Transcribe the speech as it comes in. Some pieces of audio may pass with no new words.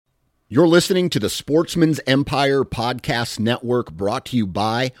You're listening to the Sportsman's Empire Podcast Network, brought to you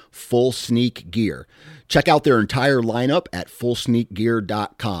by Full Sneak Gear. Check out their entire lineup at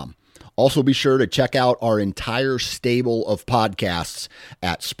fullsneakgear.com. Also be sure to check out our entire stable of podcasts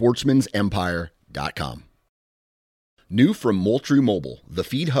at sportsmansempire.com. New from Moultrie Mobile, the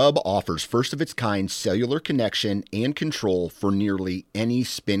Feed Hub offers first-of-its-kind cellular connection and control for nearly any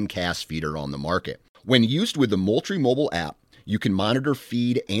spin cast feeder on the market. When used with the Moultrie Mobile app, you can monitor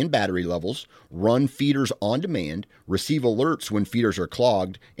feed and battery levels, run feeders on demand, receive alerts when feeders are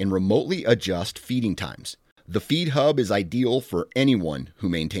clogged, and remotely adjust feeding times. The Feed Hub is ideal for anyone who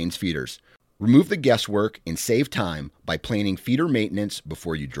maintains feeders. Remove the guesswork and save time by planning feeder maintenance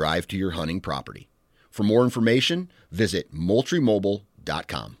before you drive to your hunting property. For more information, visit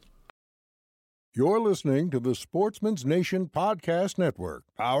MoultrieMobile.com. You're listening to the Sportsman's Nation Podcast Network,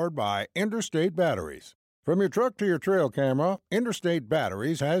 powered by Interstate Batteries. From your truck to your trail camera, Interstate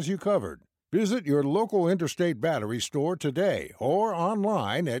Batteries has you covered. Visit your local Interstate Battery store today or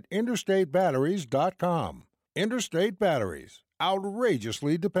online at interstatebatteries.com. Interstate Batteries,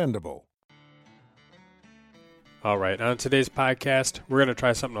 outrageously dependable. All right, on today's podcast, we're going to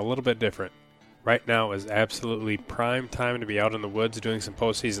try something a little bit different. Right now is absolutely prime time to be out in the woods doing some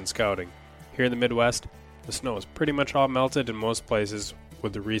postseason scouting. Here in the Midwest, the snow is pretty much all melted in most places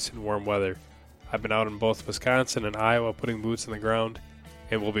with the recent warm weather. I've been out in both Wisconsin and Iowa putting boots in the ground,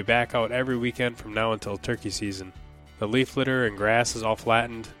 and we'll be back out every weekend from now until turkey season. The leaf litter and grass is all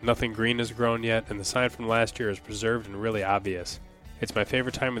flattened, nothing green has grown yet, and the sign from last year is preserved and really obvious. It's my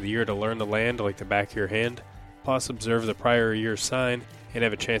favorite time of the year to learn the land like the back of your hand, plus observe the prior year's sign and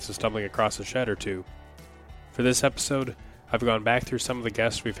have a chance of stumbling across a shed or two. For this episode, I've gone back through some of the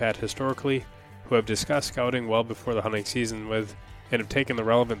guests we've had historically who have discussed scouting well before the hunting season with, and have taken the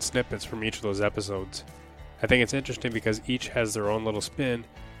relevant snippets from each of those episodes. I think it's interesting because each has their own little spin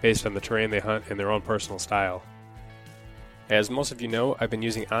based on the terrain they hunt and their own personal style. As most of you know, I've been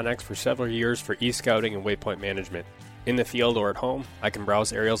using onX for several years for e-scouting and waypoint management. In the field or at home, I can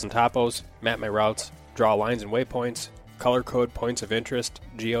browse aerials and topos, map my routes, draw lines and waypoints, color code points of interest,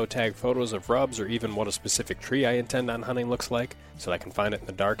 geotag photos of rubs, or even what a specific tree I intend on hunting looks like, so that I can find it in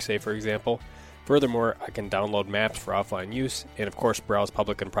the dark, say for example. Furthermore, I can download maps for offline use, and of course browse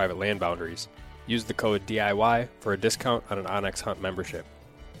public and private land boundaries. Use the code DIY for a discount on an onX Hunt membership.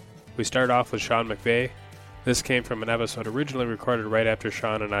 We start off with Sean McVay. This came from an episode originally recorded right after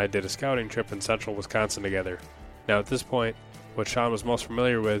Sean and I did a scouting trip in central Wisconsin together. Now at this point, what Sean was most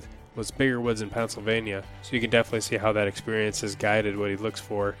familiar with was bigger woods in Pennsylvania, so you can definitely see how that experience has guided what he looks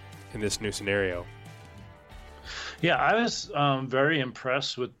for in this new scenario. Yeah, I was very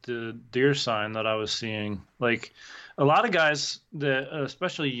impressed with the deer sign that I was seeing. Like a lot of guys that,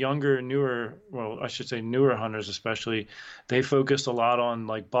 especially younger, newer hunters especially, they focused a lot on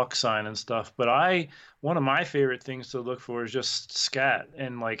like buck sign and stuff. But one of my favorite things to look for is just scat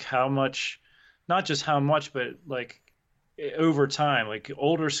and like how much, not just how much, but like over time, like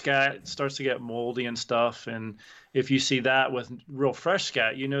older scat starts to get moldy and stuff. And if you see that with real fresh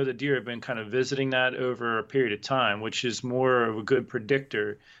scat, you know the deer have been kind of visiting that over a period of time, which is more of a good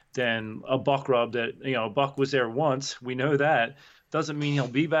predictor than a buck rub that, a buck was there once. We know that doesn't mean he'll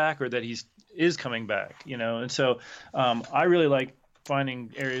be back or that he is coming back, And so I really like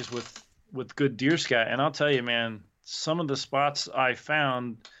finding areas with good deer scat. And I'll tell you, man, some of the spots I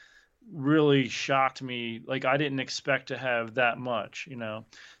found really shocked me. Like I didn't expect to have that much,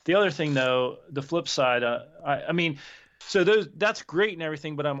 The other thing though, the flip side, that's great and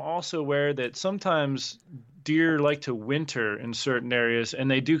everything, but I'm also aware that sometimes deer like to winter in certain areas and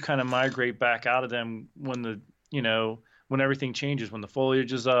they do kind of migrate back out of them when when everything changes, when the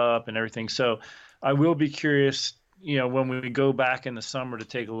foliage is up and everything. So I will be curious, when we go back in the summer to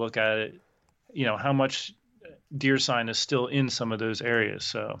take a look at it, how much deer sign is still in some of those areas.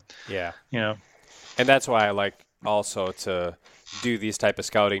 So yeah, and that's why I like also to do these type of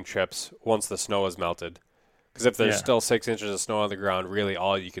scouting trips once the snow is melted, because if there's still 6 inches of snow on the ground, really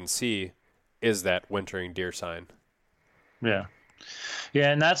all you can see is that wintering deer sign. Yeah,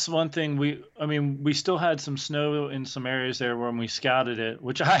 and that's one thing we still had some snow in some areas there when we scouted it,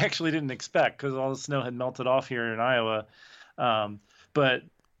 which I actually didn't expect because all the snow had melted off here in Iowa. But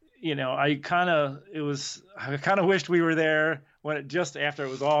I kind of wished we were there just after it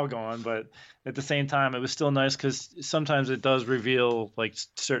was all gone, but at the same time, it was still nice because sometimes it does reveal like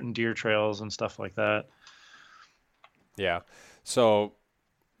certain deer trails and stuff like that. Yeah. So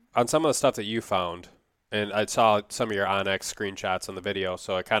on some of the stuff that you found, and I saw some of your onX screenshots on the video,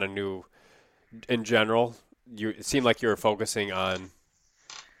 so I kind of knew in general, it seemed like you were focusing on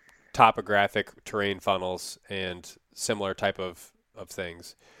topographic terrain funnels and similar type of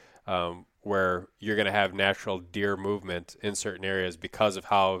things. where you're going to have natural deer movement in certain areas because of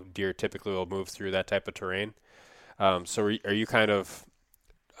how deer typically will move through that type of terrain. So are you kind of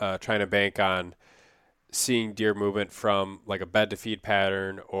trying to bank on seeing deer movement from like a bed to feed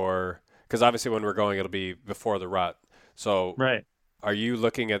pattern, or because obviously when we're going, it'll be before the rut. So Right. are you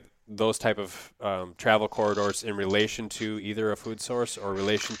looking at those type of travel corridors in relation to either a food source or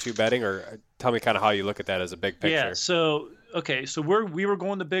relation to bedding, or tell me kind of how you look at that as a big picture? Yeah. So okay. So we were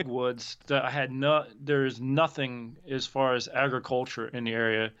going to big woods. That I had there's nothing as far as agriculture in the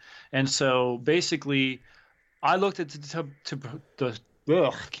area, and so basically, I looked at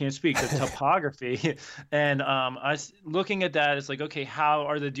can't speak, the topography, and looking at that. It's like, okay, how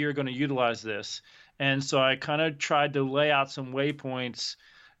are the deer going to utilize this? And so I kind of tried to lay out some waypoints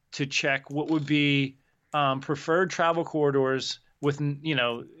to check what would be preferred travel corridors with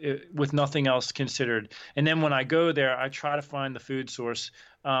with nothing else considered. And then when I go there, I try to find the food source.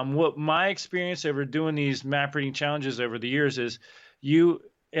 What my experience over doing these map reading challenges over the years is, you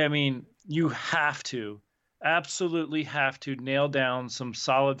absolutely have to nail down some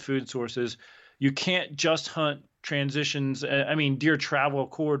solid food sources. You can't just hunt transitions, deer travel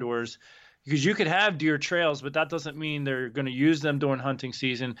corridors, because you could have deer trails, but that doesn't mean they're going to use them during hunting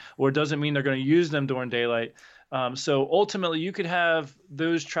season, or it doesn't mean they're going to use them during daylight. So ultimately, you could have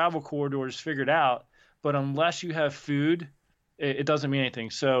those travel corridors figured out, but unless you have food, it doesn't mean anything.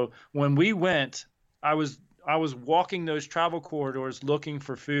 So when we went, I was walking those travel corridors looking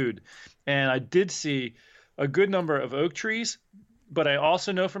for food, and I did see a good number of oak trees, but I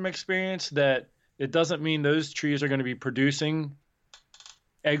also know from experience that it doesn't mean those trees are going to be producing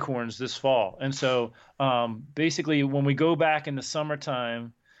acorns this fall. And so basically, when we go back in the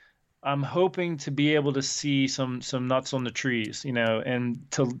summertime, I'm hoping to be able to see some nuts on the trees,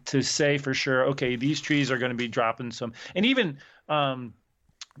 and to say for sure, okay, these trees are going to be dropping some. And even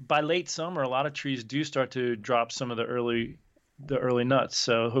by late summer, a lot of trees do start to drop some of the early nuts.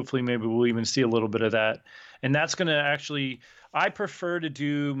 So hopefully maybe we'll even see a little bit of that. And that's going to actually, I prefer to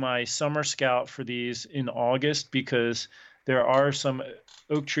do my summer scout for these in August, because there are some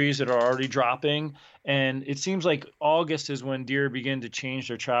oak trees that are already dropping. And it seems like August is when deer begin to change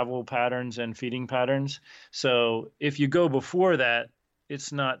their travel patterns and feeding patterns. So if you go before that,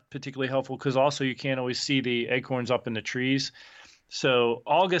 it's not particularly helpful, because also you can't always see the acorns up in the trees. So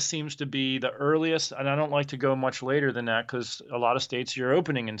August seems to be the earliest, and I don't like to go much later than that, because a lot of states you're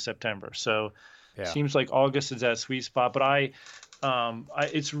opening in September. So it seems like August is that sweet spot. But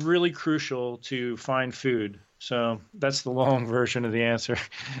it's really crucial to find food. So that's the long version of the answer.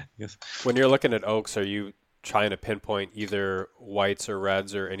 Yes. When you're looking at oaks, are you trying to pinpoint either whites or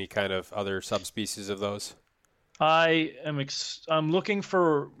reds or any kind of other subspecies of those? I'm looking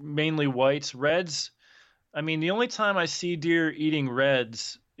for mainly whites. Reds, the only time I see deer eating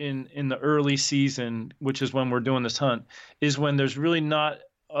reds in the early season, which is when we're doing this hunt, is when there's really not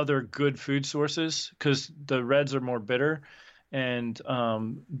other good food sources, because the reds are more bitter. And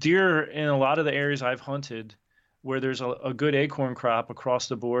deer in a lot of the areas I've hunted where there's a good acorn crop across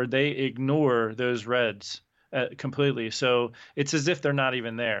the board, they ignore those reds completely. So it's as if they're not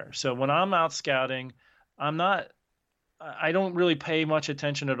even there. So when I'm out scouting, I don't really pay much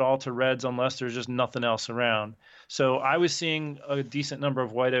attention at all to reds unless there's just nothing else around. So I was seeing a decent number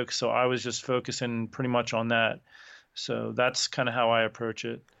of white oaks, so I was just focusing pretty much on that. So that's kind of how I approach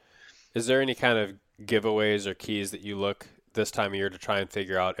it. Is there any kind of giveaways or keys that you look this time of year to try and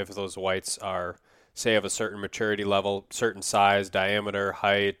figure out if those whites are, say, of a certain maturity level, certain size, diameter,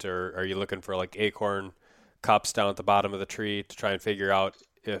 height, or are you looking for like acorn cups down at the bottom of the tree to try and figure out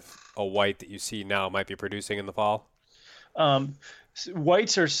if a white that you see now might be producing in the fall?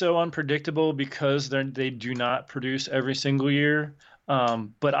 Whites are so unpredictable because they do not produce every single year.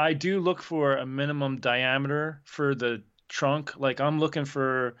 But I do look for a minimum diameter for the trunk. Like I'm looking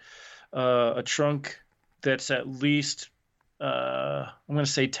for a trunk that's at least, I'm going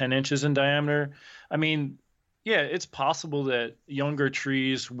to say 10 inches in diameter. Yeah, it's possible that younger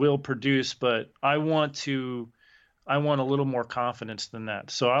trees will produce, but I want a little more confidence than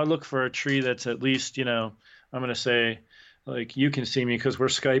that. So I look for a tree that's at least, I'm going to say, like, you can see me because we're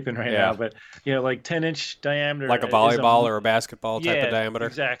Skyping right now, but like 10-inch diameter, like a volleyball or a basketball type of diameter.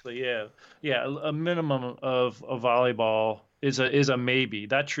 Exactly. Yeah. A minimum of a volleyball is a maybe.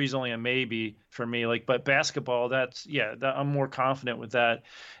 That tree's only a maybe for me. But basketball, I'm more confident with that.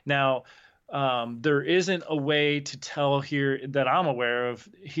 Now, there isn't a way to tell here that I'm aware of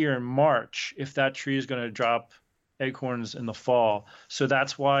here in March if that tree is going to drop acorns in the fall. So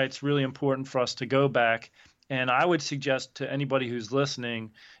that's why it's really important for us to go back. And I would suggest to anybody who's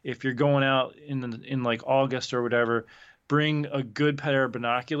listening, if you're going out in like August or whatever, bring a good pair of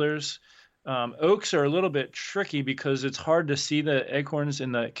binoculars. Oaks are a little bit tricky because it's hard to see the acorns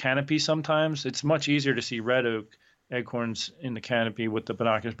in the canopy sometimes. It's much easier to see red oak acorns in the canopy with the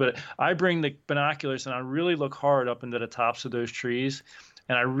binoculars. But I bring the binoculars and I really look hard up into the tops of those trees.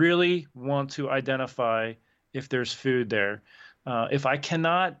 And I really want to identify if there's food there. If I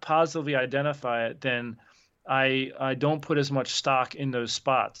cannot positively identify it, then I don't put as much stock in those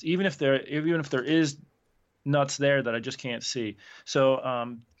spots, even if there is nuts there that I just can't see.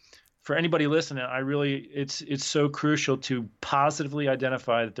 So for anybody listening, it's so crucial to positively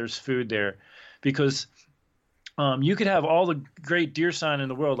identify that there's food there, because you could have all the great deer sign in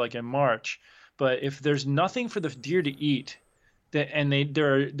the world, like in March, but if there's nothing for the deer to eat,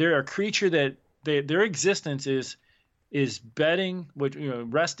 they're a creature that their existence is bedding,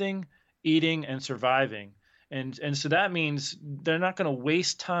 resting, eating, and surviving. And so that means they're not going to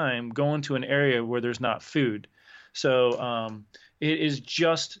waste time going to an area where there's not food. So it is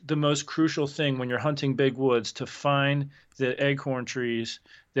just the most crucial thing when you're hunting big woods to find the acorn trees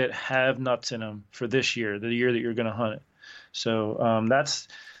that have nuts in them for this year, the year that you're going to hunt it. So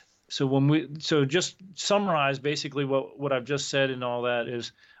so just summarize basically what I've just said and all that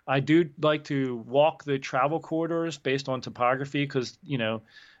is, I do like to walk the travel corridors based on topography, because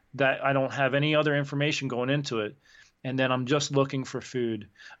that I don't have any other information going into it. And then I'm just looking for food.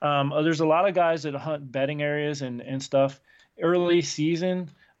 There's a lot of guys that hunt bedding areas and stuff early season.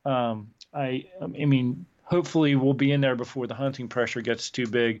 I mean, hopefully we'll be in there before the hunting pressure gets too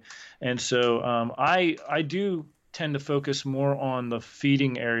big. And so I do tend to focus more on the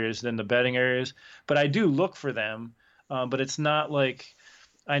feeding areas than the bedding areas, but I do look for them. But it's not like,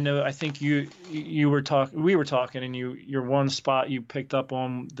 I think we were talking, and your one spot you picked up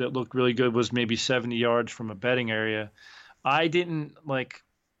on that looked really good was maybe 70 yards from a bedding area. I didn't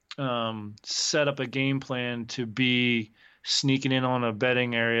set up a game plan to be sneaking in on a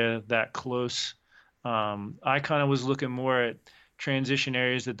bedding area that close. I kind of was looking more at transition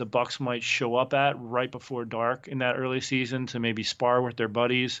areas that the bucks might show up at right before dark in that early season to maybe spar with their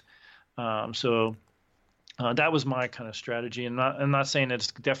buddies. That was my kind of strategy, and I'm not saying that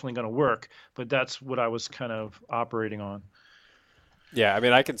it's definitely going to work, but that's what I was kind of operating on. Yeah, I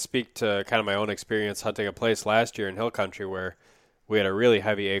mean, I can speak to kind of my own experience hunting a place last year in hill country where we had a really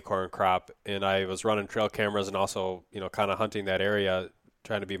heavy acorn crop, and I was running trail cameras and also, kind of hunting that area,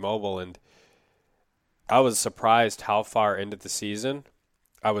 trying to be mobile, and I was surprised how far into the season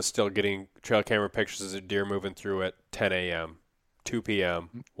I was still getting trail camera pictures of deer moving through at 10 a.m., 2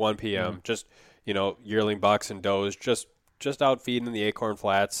 p.m., 1 p.m., just yearling bucks and does just out feeding in the acorn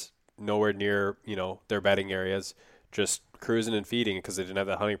flats, nowhere near, their bedding areas, just cruising and feeding because they didn't have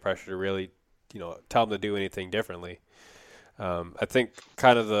that hunting pressure to really, tell them to do anything differently. I think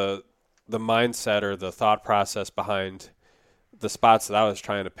kind of the mindset or the thought process behind the spots that I was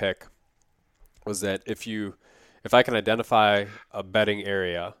trying to pick was that if I can identify a bedding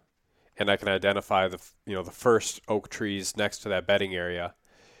area and I can identify the first oak trees next to that bedding area,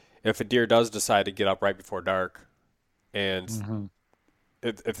 if a deer does decide to get up right before dark, and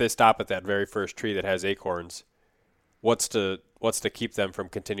if they stop at that very first tree that has acorns, what's to keep them from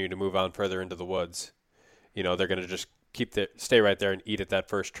continuing to move on further into the woods? They're going to just stay right there and eat at that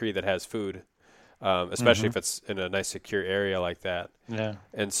first tree that has food, especially if it's in a nice secure area like that. Yeah.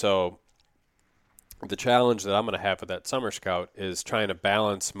 And so the challenge that I'm going to have with that Summer Scout is trying to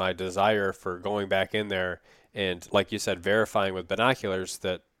balance my desire for going back in there and, like you said, verifying with binoculars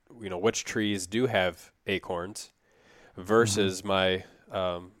that which trees do have acorns versus my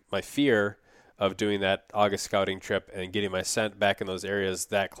fear of doing that August scouting trip and getting my scent back in those areas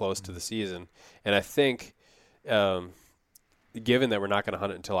that close to the season. And I think given that we're not going to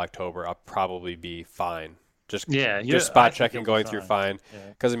hunt it until October, I'll probably be fine. Just spot checking, going through fine.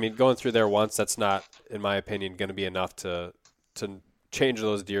 Because, going through there once, that's not, in my opinion, going to be enough to change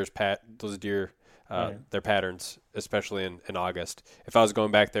those deer their patterns, especially in August. If I was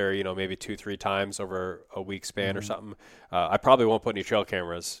going back there, maybe 2-3 times over a week span or something, I probably won't put any trail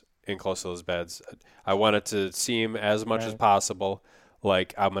cameras in close to those beds. I want it to seem as much as possible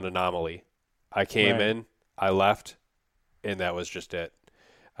like I'm an anomaly. I came in, I left, and that was just it.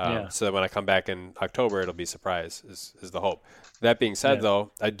 So that when I come back in October, it'll be surprise is the hope. That being said,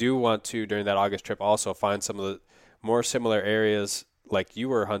 though, I do want to, during that August trip, also find some of the more similar areas like you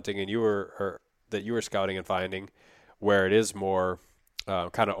were hunting and that you were scouting and finding, where it is more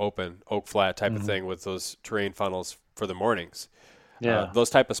kind of open, oak flat type of thing with those terrain funnels for the mornings. Those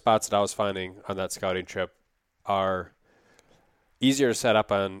type of spots that I was finding on that scouting trip are easier to set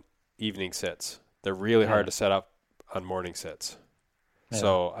up on evening sits. They're really hard to set up on morning sits.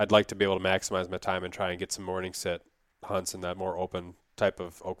 So I'd like to be able to maximize my time and try and get some morning sit hunts in that more open type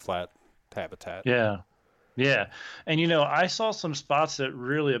of oak flat habitat. Yeah. Yeah. And, I saw some spots that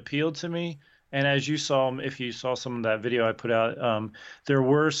really appealed to me. And as you saw, if you saw some of that video I put out, there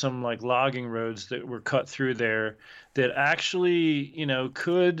were some like logging roads that were cut through there that actually,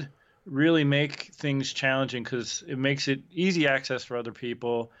 could really make things challenging because it makes it easy access for other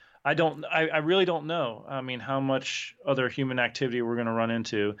people. I really don't know. I mean, how much other human activity we're going to run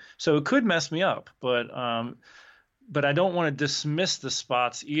into. So it could mess me up, but I don't want to dismiss the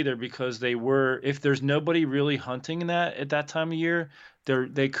spots either because if there's nobody really hunting in that at that time of year,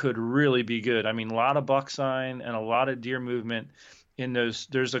 they could really be good. I mean, a lot of buck sign and a lot of deer movement in those.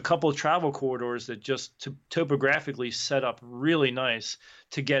 There's a couple of travel corridors that just topographically set up really nice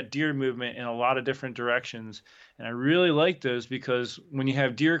to get deer movement in a lot of different directions. And I really like those because when you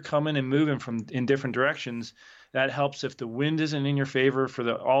have deer coming and moving in different directions, that helps if the wind isn't in your favor for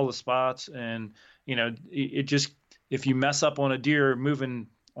all the spots. And, it just, if you mess up on a deer moving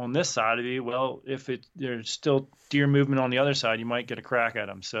on this side of you, well, if there's still deer movement on the other side, you might get a crack at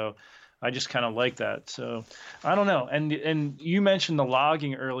them. So I just kind of like that. So I don't know. And you mentioned the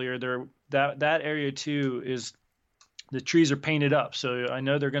logging earlier there, that area too is the trees are painted up. So I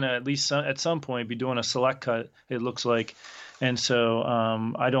know they're going to at least at some point be doing a select cut, it looks like. And so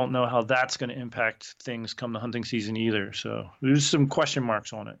I don't know how that's going to impact things come the hunting season either. So there's some question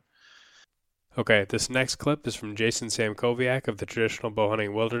marks on it. Okay, this next clip is from Jason Samkoviak of the Traditional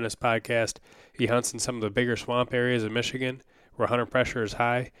Bowhunting Wilderness podcast. He hunts in some of the bigger swamp areas of Michigan where hunter pressure is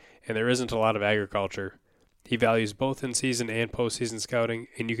high and there isn't a lot of agriculture. He values both in-season and postseason scouting,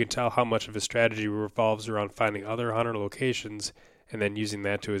 and you can tell how much of his strategy revolves around finding other hunter locations and then using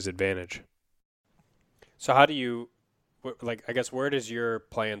that to his advantage. So how do you, I guess, where does your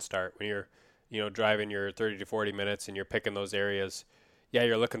plan start when you're, driving your 30 to 40 minutes and you're picking those areas? Yeah,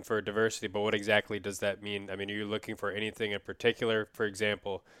 you're looking for diversity, but what exactly does that mean? I mean, are you looking for anything in particular? For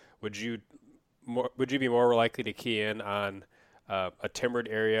example, would you be more likely to key in on a timbered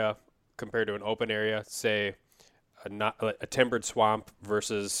area compared to an open area, say a timbered swamp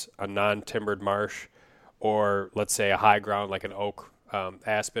versus a non-timbered marsh, or let's say a high ground like an oak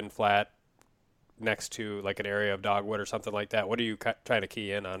aspen flat next to like an area of dogwood or something like that? What are you trying to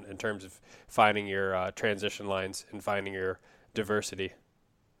key in on in terms of finding your transition lines and finding your diversity?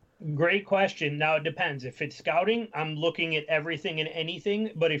 Great question. Now it depends. If it's scouting, I'm looking at everything and anything.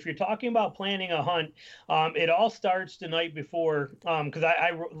 But if you're talking about planning a hunt, it all starts the night before. Because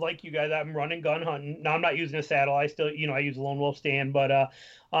I like you guys, I'm running gun hunting. Now I'm not using a saddle. I still, I use a lone wolf stand. But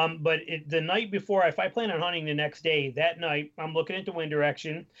the night before, if I plan on hunting the next day, that night I'm looking at the wind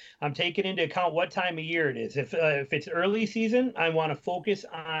direction. I'm taking into account what time of year it is. If it's early season, I want to focus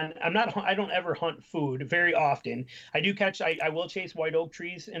on. I don't ever hunt food very often. I will chase white oak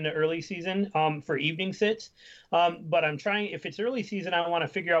trees in the early season for evening sits. But I'm trying. If it's early season, I want to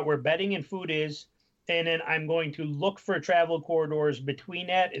figure out where bedding and food is. And then I'm going to look for travel corridors between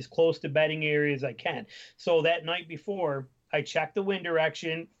that as close to bedding area as I can. So that night before, I check the wind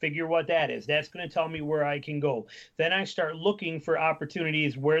direction, figure what that is. That's going to tell me where I can go. Then I start looking for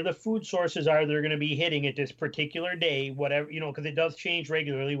opportunities where the food sources are they're going to be hitting at this particular day, whatever, because it does change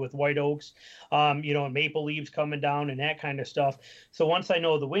regularly with white oaks, and maple leaves coming down and that kind of stuff. So once I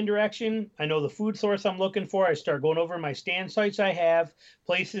know the wind direction, I know the food source I'm looking for, I start going over my stand sites I have,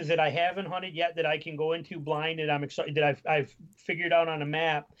 places that I haven't hunted yet that I can go into blind and I'm excited that I've figured out on a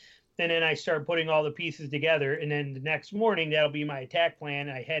map. And then I start putting all the pieces together. And then the next morning, that'll be my attack plan.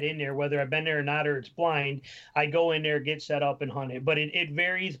 I head in there, whether I've been there or not, or it's blind. I go in there, get set up and hunt it. But it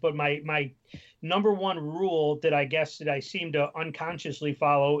varies. But my number one rule that I seem to unconsciously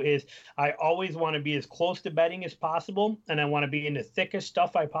follow is I always want to be as close to bedding as possible. And I want to be in the thickest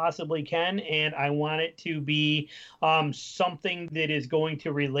stuff I possibly can. And I want it to be something that is going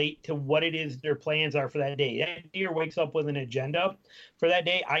to relate to what it is their plans are for that day. That deer wakes up with an agenda for that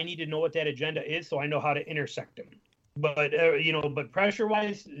day. I need to know what that agenda is so I know how to intersect them. But but pressure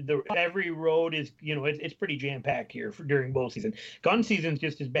wise, every road is it's pretty jam packed here during bow season. Gun season's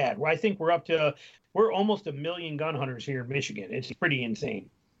just as bad. I think we're almost 1 million gun hunters here in Michigan. It's pretty insane.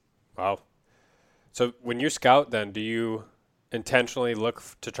 Wow. So when you scout, then do you intentionally look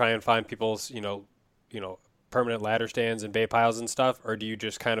to try and find people's permanent ladder stands and bay piles and stuff, or do you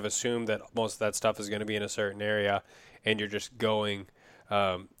just kind of assume that most of that stuff is going to be in a certain area, and you're just going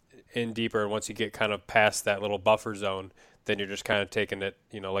in deeper, and once you get kind of past that little buffer zone, then you're just kind of taking it,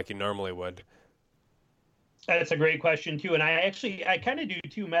 like you normally would? That's a great question too. And I kind of do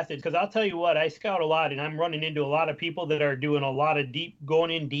two methods, because I'll tell you what, I scout a lot and I'm running into a lot of people that are doing a lot of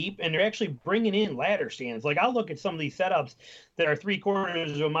going in deep, and they're actually bringing in ladder stands. Like I'll look at some of these setups that are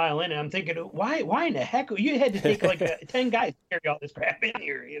 3/4 of a mile in. And I'm thinking, why in the heck you had to take like 10 guys to carry all this crap in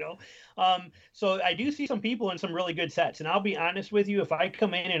here, you know? So I do see some people in some really good sets. And I'll be honest with you, if I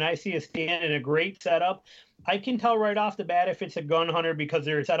come in and I see a stand in a great setup, I can tell right off the bat if it's a gun hunter because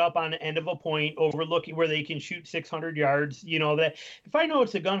they're set up on the end of a point overlooking where they can shoot 600 yards. You know, that if I know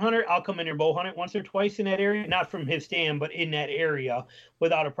it's a gun hunter, I'll come in and bow hunt it once or twice in that area, not from his stand, but in that area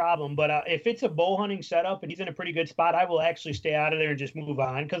without a problem. But if it's a bow hunting setup and he's in a pretty good spot, I will actually stay out of there and just move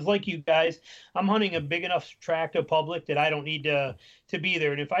on. Because like you guys, I'm hunting a big enough tract of public that I don't need to be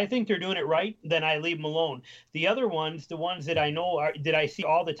there. And if I think they're doing it right, then I leave them alone. The other ones, the ones that I know are that I see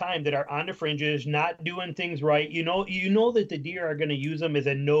all the time that are on the fringes, not doing things right, you know that the deer are going to use them as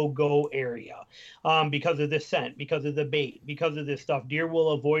a no-go area because of the scent, because of the bait, because of this stuff. Deer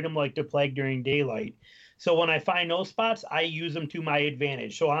will avoid them like the plague during daylight. So when I find those spots, I use them to my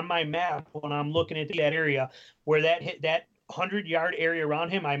advantage. So on my map, when I'm looking at that area where that 100-yard area around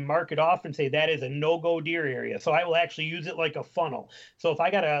him, I mark it off and say that is a no-go deer area. So I will actually use it like a funnel. So if I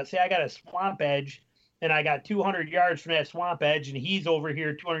got a swamp edge and I got 200 yards from that swamp edge and he's over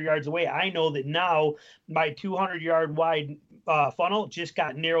here 200 yards away, I know that now my 200-yard wide funnel just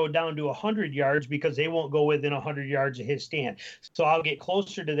got narrowed down to 100 yards because they won't go within 100 yards of his stand. So I'll get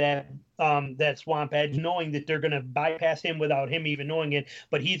closer to that swamp edge, knowing that they're going to bypass him without him even knowing it,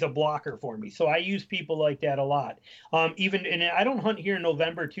 but he's a blocker for me. So I use people like that a lot. And I don't hunt here in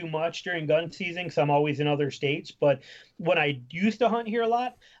November too much during gun season because I'm always in other states. But when I used to hunt here a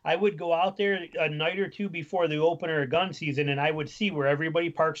lot, I would go out there a night or two before the opener of gun season, and I would see where everybody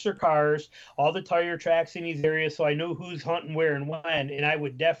parks their cars, all the tire tracks in these areas, so I knew who's hunting where and when, and I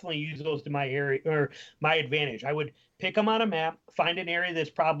would definitely use those to my area or my advantage. I would pick them on a map, find an area that's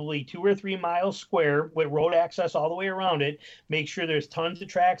probably 2 or 3 miles square with road access all the way around it, make sure there's tons of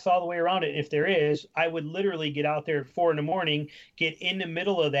tracks all the way around it. And if there is, I would literally get out there at 4 a.m, get in the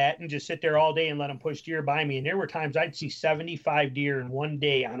middle of that and just sit there all day and let them push deer by me. And there were times I'd see 75 deer in one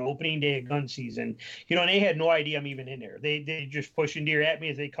day on opening day of gun season, you know, and they had no idea I'm even in there. They just pushing deer at me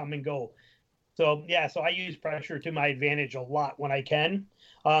as they come and go. So yeah, so I use pressure to my advantage a lot when I can.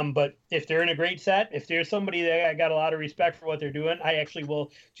 But if they're in a great set, if there's somebody that I got a lot of respect for what they're doing, I actually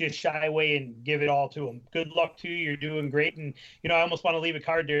will just shy away and give it all to them. Good luck to you. You're doing great. And, you know, I almost want to leave a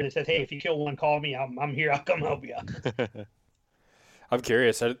card there that says, hey, if you kill one, call me. I'm here. I'll come help you. I'm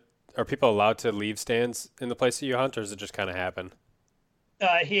curious. Are people allowed to leave stands in the place that you hunt, or does it just kind of happen?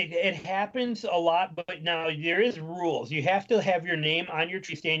 It happens a lot, but now there is rules. You have to have your name on your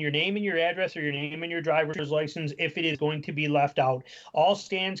tree stand, your name and your address, or your name and your driver's license if it is going to be left out. All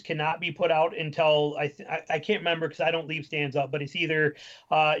stands cannot be put out until I can't remember because I don't leave stands up, but it's either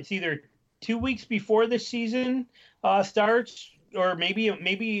 2 weeks before the season starts, or maybe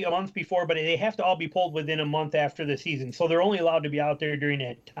a month before, but they have to all be pulled within a month after the season. So they're only allowed to be out there during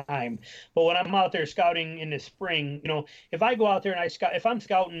that time. But when I'm out there scouting in the spring, you know, if I go out there and if I'm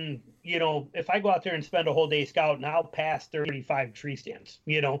scouting, you know, if I go out there and spend a whole day scouting, I'll pass 35 tree stands,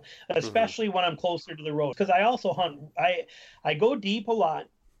 you know, especially when I'm closer to the road. Because I also hunt, I go deep a lot.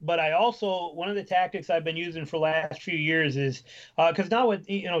 But I also, one of the tactics I've been using for the last few years is, because now with,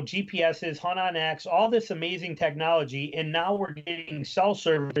 you know, GPSs, Hunt on X, all this amazing technology, and now we're getting cell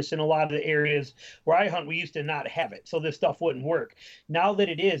service in a lot of the areas where I hunt, we used to not have it. So this stuff wouldn't work. Now that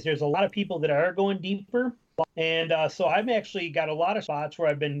it is, there's a lot of people that are going deeper. And so I've actually got a lot of spots where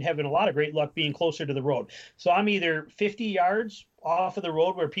I've been having a lot of great luck being closer to the road. So I'm either 50 yards off of the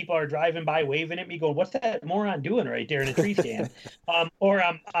road where people are driving by waving at me going, what's that moron doing right there in a tree stand? Or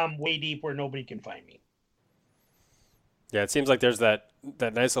I'm way deep where nobody can find me. Yeah, it seems like there's that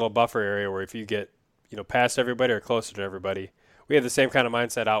nice little buffer area where if you get, you know, past everybody or closer to everybody. We had the same kind of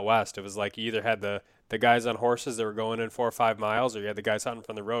mindset out west. It was like you either had the guys on horses that were going in 4 or 5 miles, or you had the guys hunting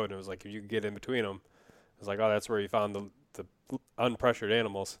from the road. And it was like if you could get in between them, it was like, oh, that's where you found the unpressured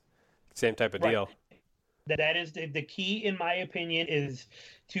animals. Same type of deal. That is the key, in my opinion, is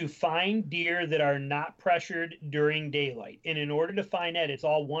to find deer that are not pressured during daylight. And in order to find that, it's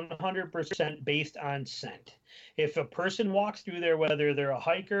all 100% based on scent. If a person walks through there, whether they're a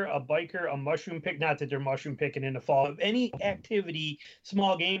hiker, a biker, a mushroom pick, not that they're mushroom picking in the fall, any activity,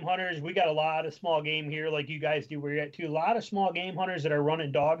 small game hunters, we got a lot of small game here like you guys do where you're at too. A lot of small game hunters that are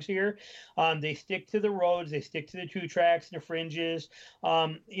running dogs here. They stick to the roads, they stick to the 2 tracks and the fringes.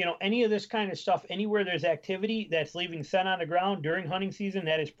 You know, any of this kind of stuff, anywhere there's activity that's leaving scent on the ground during hunting season,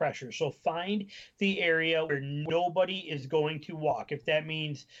 that is pressure. So find the area where nobody is going to walk. If that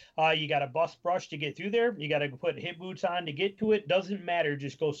means you got to bust brush to get through there, you got to put hip boots on to get to it, doesn't matter.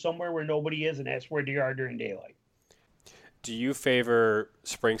 Just go somewhere where nobody is, and that's where deer are during daylight. Do you favor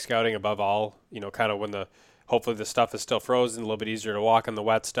spring scouting above all, you know, kind of when the hopefully the stuff is still frozen, a little bit easier to walk on the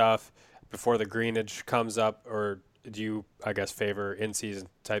wet stuff before the greenage comes up? Or do you, I guess, favor in-season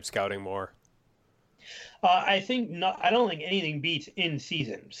type scouting more? I think not. I don't think anything beats in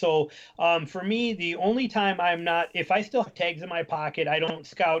season. So for me, the only time I'm not, if I still have tags in my pocket, I don't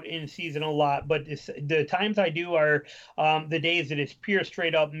scout in season a lot. But the times I do are the days that it's pure,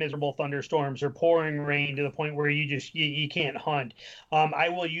 straight up miserable thunderstorms or pouring rain to the point where you can't hunt. I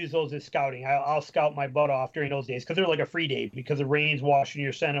will use those as scouting. I'll scout my butt off during those days because they're like a free day because the rain's washing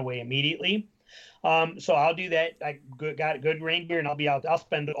your scent away immediately. So I'll do that. I got good rain gear and I'll be out. I'll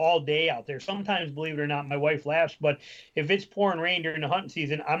spend all day out there. Sometimes, believe it or not, my wife laughs, but if it's pouring rain during the hunting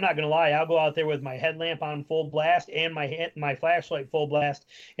season, I'm not going to lie. I'll go out there with my headlamp on full blast and my flashlight full blast.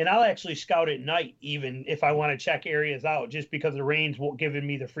 And I'll actually scout at night, even if I want to check areas out, just because the rain's giving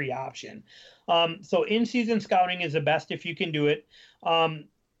me the free option. So in-season scouting is the best if you can do it.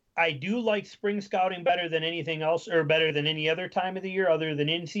 I do like spring scouting better than anything else, or better than any other time of the year other than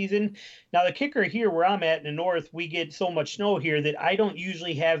in season. Now, the kicker here where I'm at in the north, we get so much snow here that I don't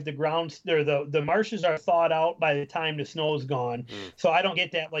usually have the ground, or the marshes are thawed out by the time the snow's gone. So I don't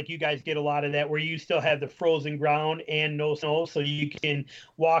get that like you guys get a lot of that, where you still have the frozen ground and no snow, so you can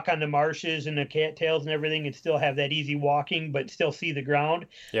walk on the marshes and the cattails and everything and still have that easy walking, but still see the ground.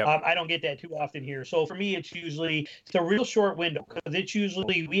 Yep. I don't get that too often here. So for me, it's a real short window, because it's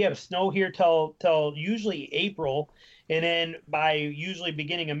usually, we have snow here till usually April, and then by usually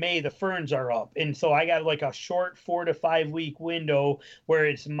beginning of May the ferns are up, and so I got like a short 4 to 5 week window where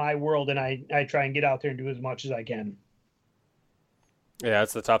it's my world, and I try and get out there and do as much as I can. Yeah,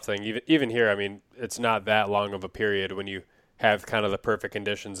 that's the tough thing. Even here, I mean, it's not that long of a period when you have kind of the perfect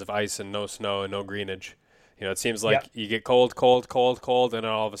conditions of ice and no snow and no greenage. You know, it seems like you get cold, and then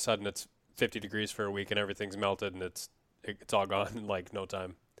all of a sudden it's 50 degrees for a week and everything's melted and it's all gone in like no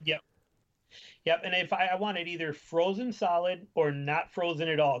time. Yep, and if I want it either frozen solid or not frozen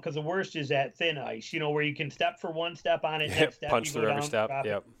at all, because the worst is that thin ice, where you can step for one step on it, next step punch you through go every down, step. drop it.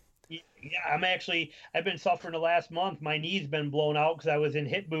 Yep. Yeah, I've been suffering the last month. My knee's been blown out because I was in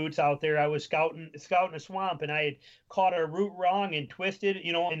hip boots out there. I was scouting a swamp, and I had caught a root wrong and twisted,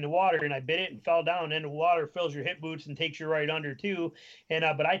 in the water, and I bit it and fell down. And the water fills your hip boots and takes you right under too. And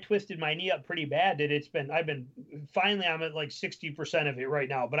but I twisted my knee up pretty bad. Finally I'm at like 60% of it right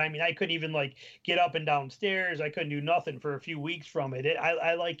now. But I mean, I couldn't even like get up and down stairs. I couldn't do nothing for a few weeks from it.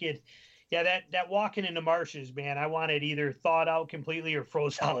 I like it. Yeah, that walking in the marshes, man, I want it either thawed out completely or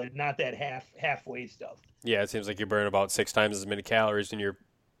froze solid, not that halfway stuff. Yeah, it seems like you burn about 6 times as many calories and you're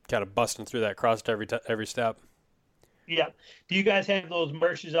kind of busting through that crust every step. Yeah. Do you guys have those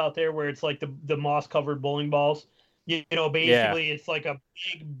marshes out there where it's like the moss-covered bowling balls? Basically it's like a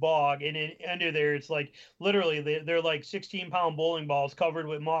big bog, and under there it's like literally they're like 16-pound bowling balls covered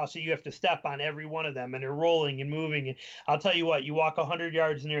with moss, so you have to step on every one of them, and they're rolling and moving. And I'll tell you what, you walk 100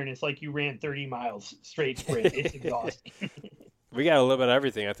 yards in there and it's like you ran 30 miles straight sprint. It's exhausting. We got a little bit of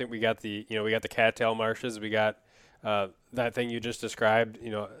everything. I think we got the cattail marshes. We got that thing you just described. I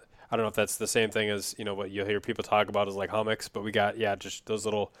don't know if that's the same thing as what you'll hear people talk about as like hummocks, but we got just those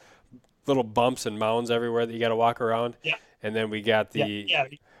little bumps and mounds everywhere that you got to walk around. Yeah. And then we got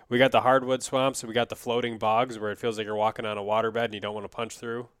we got the hardwood swamps, and we got the floating bogs where it feels like you're walking on a waterbed and you don't want to punch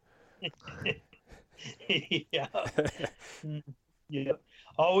through. Yeah. Yeah.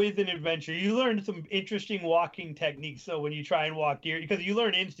 Always an adventure. You learn some interesting walking techniques. So when you try and walk deer, because you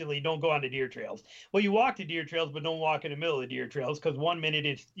learn instantly, don't go on the deer trails. Well, you walk the deer trails, but don't walk in the middle of the deer trails, because 1 minute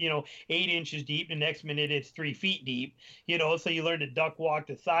it's 8 inches deep, the next minute it's 3 feet deep. So you learn to duck walk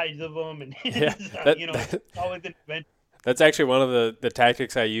the sides of them, and it's always an adventure. That's actually one of the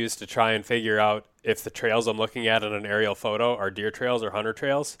tactics I use to try and figure out if the trails I'm looking at in an aerial photo are deer trails or hunter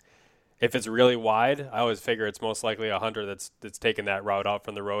trails. If it's really wide, I always figure it's most likely a hunter that's taking that route out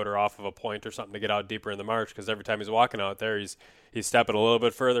from the road or off of a point or something to get out deeper in the marsh, because every time he's walking out there, he's stepping a little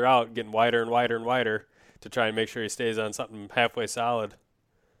bit further out, getting wider and wider and wider to try and make sure he stays on something halfway solid.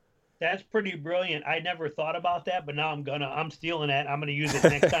 That's pretty brilliant. I never thought about that, but now I'm stealing that. I'm gonna use it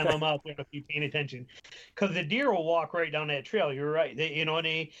next time I'm out there if you're paying attention, because the deer will walk right down that trail. You're right.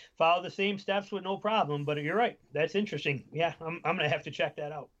 They follow the same steps with no problem. But you're right. That's interesting. Yeah, I'm gonna have to check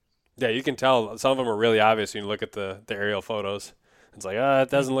that out. Yeah, you can tell some of them are really obvious when you look at the aerial photos. It's like, it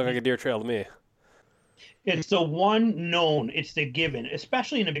doesn't look like a deer trail to me. It's the one known. It's the given,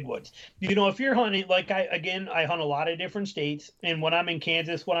 especially in the big woods. You know, if you're hunting, like I hunt a lot of different states, and when I'm in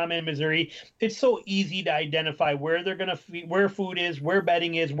Kansas, when I'm in Missouri, it's so easy to identify where they're gonna where food is, where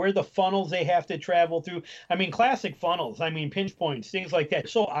bedding is, where the funnels they have to travel through. I mean, classic funnels. I mean, pinch points, things like that.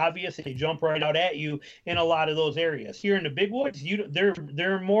 So obvious they jump right out at you in a lot of those areas. Here in the big woods,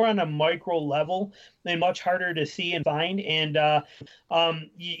 they're more on a micro level and much harder to see and find. And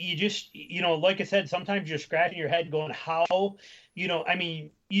you just, you know, like I said, sometimes you're scratching your head going, how, you know, I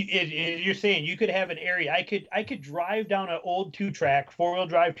mean, you're saying you could have an area. I could drive down an old 2-track, 4-wheel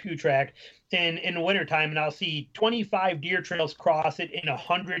drive 2-track in the wintertime, and I'll see 25 deer trails cross it in a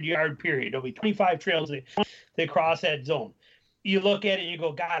 100-yard period. There'll be 25 trails that cross that zone. You look at it and you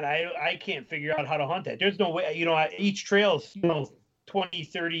go, God, I can't figure out how to hunt that. There's no way, you know, each trail's, you know, 20,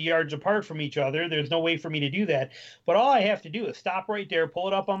 30 yards apart from each other. There's no way for me to do that. But all I have to do is stop right there, pull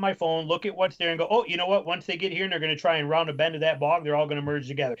it up on my phone, look at what's there, and go, oh, you know what? Once they get here and they're going to try and round a bend of that bog, they're all going to merge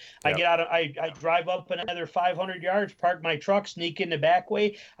together. Yep. I get out, I drive up another 500 yards, park my truck, sneak in the back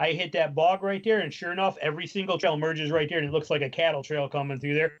way. I hit that bog right there, and sure enough, every single trail merges right there, and it looks like a cattle trail coming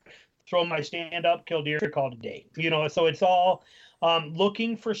through there. Throw my stand up, kill deer, call it a day. You know, so it's all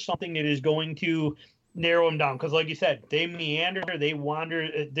looking for something that is going to narrow them down, because like you said, they meander, they wander,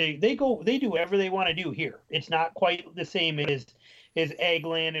 they do whatever they want to do here. It's not quite the same as ag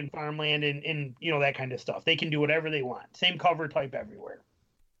land and farmland and you know, that kind of stuff. They can do whatever they want. Same cover type everywhere.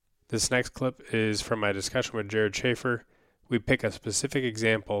 This next clip is from my discussion with Jared Schaefer. We pick a specific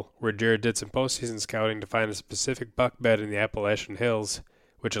example where Jared did some postseason scouting to find a specific buck bed in the Appalachian Hills,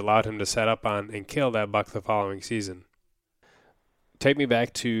 which allowed him to set up on and kill that buck the following season. Take me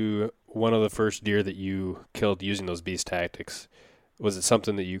back to one of the first deer that you killed using those beast tactics. Was it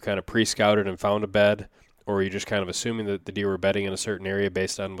something that you kind of pre-scouted and found a bed, or were you just kind of assuming that the deer were bedding in a certain area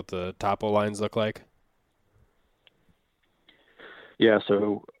based on what the topo lines look like? Yeah,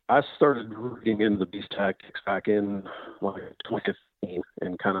 so I started reading into the beast tactics back in like 2015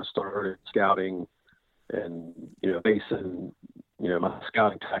 and kind of started scouting and, you know, basing, you know, my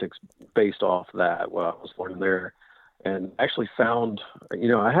scouting tactics based off that, what I was learning there. And actually found, you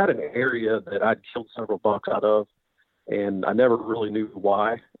know, I had an area that I'd killed several bucks out of, and I never really knew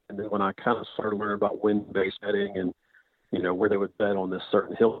why. And then when I kind of started learning about wind-based bedding and, you know, where they would bed on this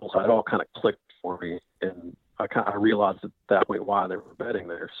certain hillside, it all kind of clicked for me. And I realized at that point why they were bedding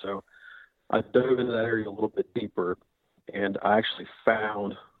there. So I dove into that area a little bit deeper, and I actually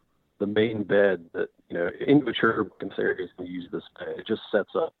found the main bed that, you know, immature areas can use this bed. It just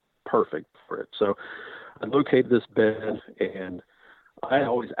sets up perfect for it. So I located this bed, and I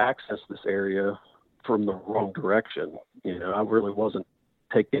always accessed this area from the wrong direction. You know, I really wasn't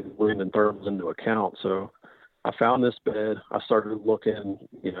taking wind and thermals into account. So I found this bed. I started looking,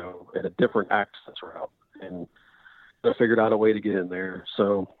 you know, at a different access route, and I figured out a way to get in there.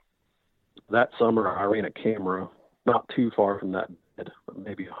 So that summer, I ran a camera not too far from that bed,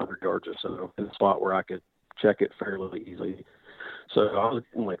 maybe 100 yards or so, in a spot where I could check it fairly easily. So I was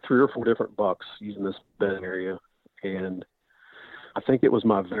in like 3 or 4 different bucks using this bedding area, and I think it was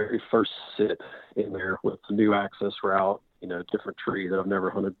my very first sit in there with the new access route, you know, different tree that I've never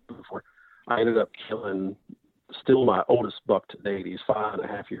hunted before. I ended up killing still my oldest buck to date. He's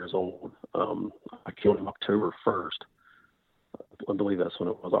 5.5 years old. I killed him October 1st. I believe that's when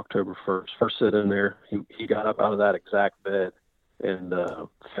it was, October 1st. First sit in there, he got up out of that exact bed and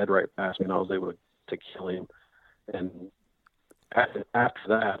fed right past me, and I was able to kill him. And after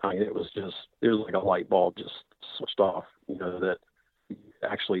that, I mean, it was like a light bulb just switched off, you know, that you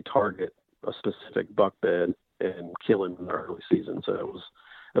actually target a specific buck bed and kill him in the early season. So it was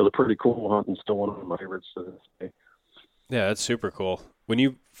a pretty cool hunt and still one of my favorites to this day. Yeah, that's super cool. When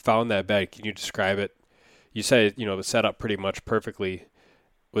you found that bed, can you describe it? You say, you know, it was set up pretty much perfectly.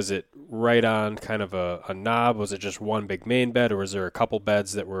 Was it right on kind of a knob? Was it just one big main bed, or was there a couple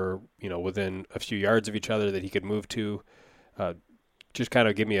beds that were, you know, within a few yards of each other that he could move to? Just kind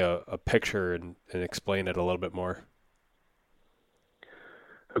of give me a picture and explain it a little bit more.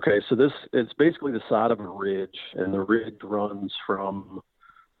 Okay, so it's basically the side of a ridge, and the ridge runs from,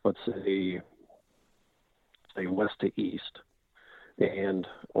 let's say west to east. And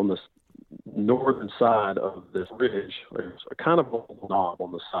on the northern side of this ridge, there's a kind of a little knob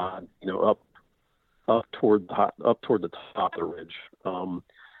on the side, you know, up toward the top of the ridge.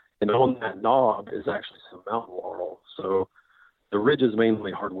 And on that knob is actually some mountain laurel. So the ridge is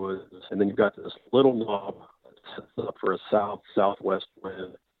mainly hardwoods, and then you've got this little knob that sets up for a southwest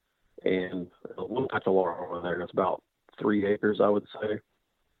wind, and a little patch of laurel in there. It's about 3 acres, I would say.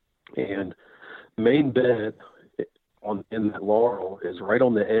 And the main bed in that laurel is right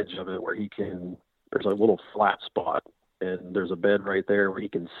on the edge of it, where he can there's a little flat spot, and there's a bed right there where he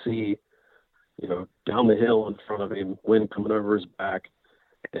can see, down the hill in front of him, wind coming over his back.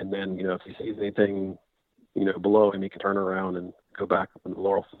 And then, if he sees anything, below him, he can turn around and go back up in the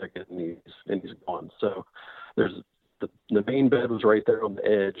laurel thicket, and he's gone. So there's the main bed was right there on the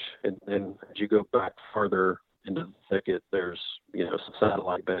edge. And then as you go back farther into the thicket, there's, some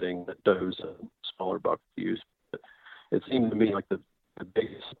satellite bedding that does and smaller bucks use. But it seemed to me like the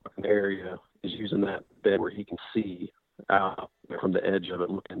biggest bucking area is using that bed where he can see out from the edge of it,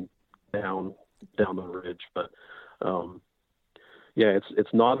 looking down the ridge. But,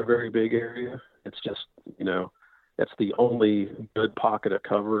 it's not a very big area. It's just, it's the only good pocket of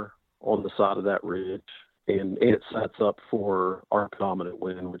cover on the side of that ridge. And it sets up for our predominant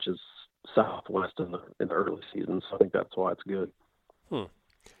wind, which is southwest in the early season. So I think that's why it's good.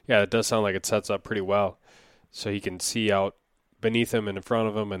 Yeah, it does sound like it sets up pretty well. So he can see out beneath him and in front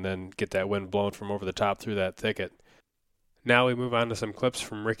of him and then get that wind blown from over the top through that thicket. Now we move on to some clips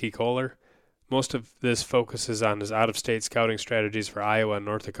from Ricky Kohler. Most of this focuses on his out-of-state scouting strategies for Iowa and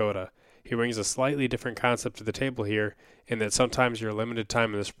North Dakota. He brings a slightly different concept to the table here in that sometimes your limited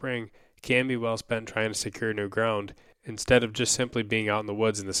time in the spring can be well spent trying to secure new ground instead of just simply being out in the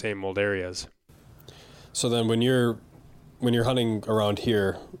woods in the same old areas. So then when you're hunting around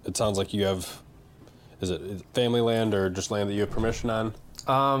here, it sounds like you have, is it family land or just land that you have permission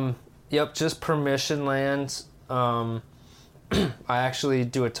on? Yep, just permission land. I actually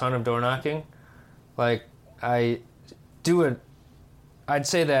do a ton of door knocking. Like, I'd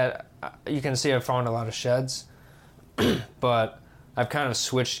say that you can see I've found a lot of sheds, but I've kind of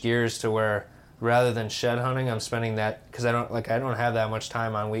switched gears to where rather than shed hunting, I'm spending that, because I don't have that much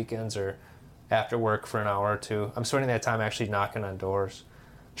time on weekends or after work for an hour or two. I'm spending that time actually knocking on doors,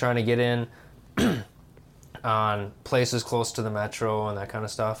 trying to get in on places close to the metro and that kind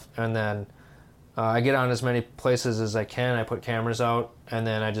of stuff. And then I get on as many places as I can. I put cameras out, and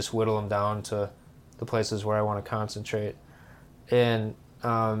then I just whittle them down to the places where I want to concentrate. And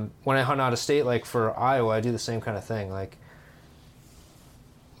when I hunt out of state, like for Iowa, I do the same kind of thing. Like,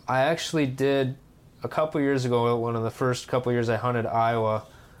 I actually did a couple years ago, one of the first couple years I hunted Iowa,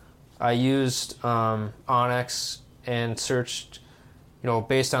 I used Onyx and searched,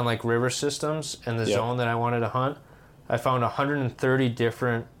 based on like river systems and the zone that I wanted to hunt. I found 130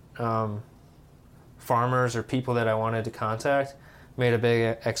 different farmers or people that I wanted to contact, made a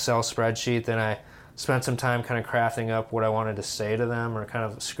big Excel spreadsheet, then I spent some time kind of crafting up what I wanted to say to them or kind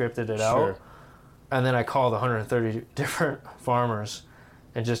of scripted it out. And then I called 130 different farmers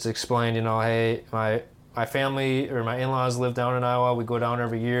and just explained, hey, my family or my in-laws live down in Iowa. We go down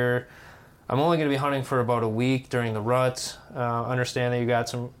every year. I'm only going to be hunting for about a week during the rut. Understand that you got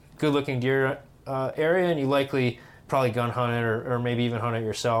some good-looking deer area, and you likely probably gun hunt it or maybe even hunt it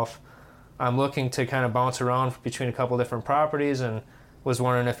yourself. I'm looking to kind of bounce around between a couple different properties and was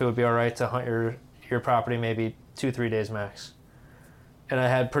wondering if it would be all right to hunt your property maybe 2-3 days max. And I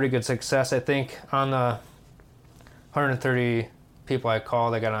had pretty good success. I think on the 130 people I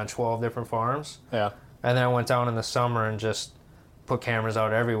called, I got on 12 different farms. Yeah. And then I went down in the summer and just put cameras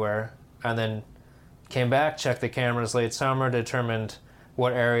out everywhere. And then came back, checked the cameras late summer, determined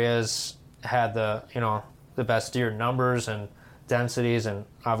what areas had the best deer numbers and densities, and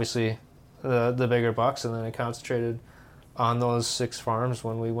obviously the bigger bucks. And then I concentrated on those 6 farms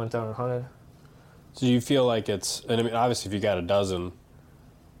when we went down and hunted. So do you feel like and I mean, obviously if you got a dozen,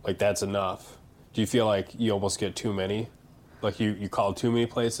 like that's enough. Do you feel like you almost get too many? Like you call too many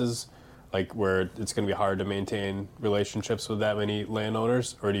places, like where it's going to be hard to maintain relationships with that many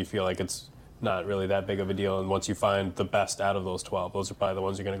landowners? Or do you feel like it's not really that big of a deal, and once you find the best out of those 12, those are probably the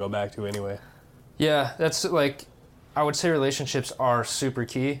ones you're going to go back to anyway? Yeah, that's like, I would say relationships are super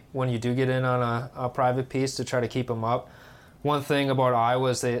key when you do get in on a private piece to try to keep them up. One thing about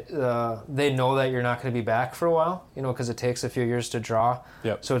Iowa is they know that you're not going to be back for a while, because it takes a few years to draw.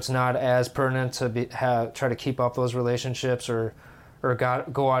 Yep. So it's not as pertinent to try to keep up those relationships or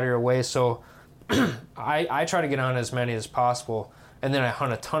go out of your way. So I try to get on as many as possible, and then I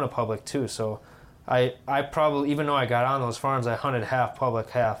hunt a ton of public too. So I probably, even though I got on those farms, I hunted half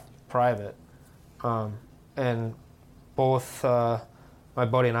public, half private, and both my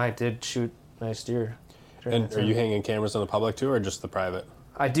buddy and I did shoot nice deer. And are you hanging cameras on the public too, or just the private?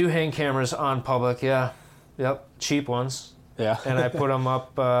 I do hang cameras on public, yeah. Yep, cheap ones. Yeah. And I put them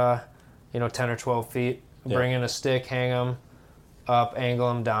up, 10 or 12 feet. Bring in a stick, hang them up, angle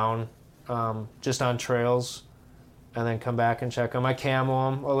them down, just on trails, and then come back and check them. I camo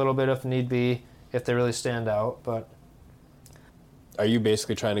them a little bit if need be, if they really stand out. But are you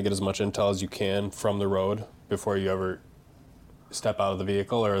basically trying to get as much intel as you can from the road before you ever step out of the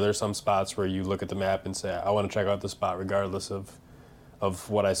vehicle, or are there some spots where you look at the map and say, I want to check out this spot regardless of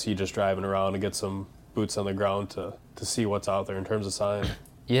what I see just driving around, and get some boots on the ground to see what's out there in terms of sign?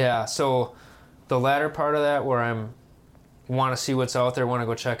 Yeah, so the latter part of that, where I'm want to see what's out there, want to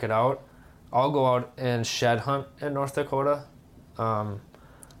go check it out, I'll go out and shed hunt in North Dakota, and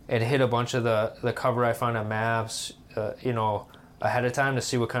hit a bunch of the cover I find on maps, ahead of time to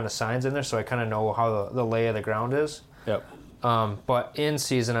see what kind of signs in there, so I kind of know how the lay of the ground is. Yep. But in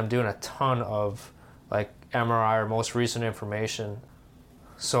season, I'm doing a ton of like MRI or most recent information.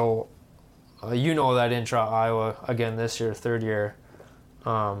 So, that intra Iowa again this year, third year.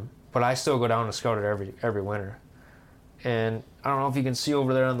 But I still go down and scout it every winter. And I don't know if you can see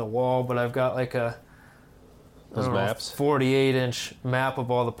over there on the wall, but I've got like those maps, 48-inch map of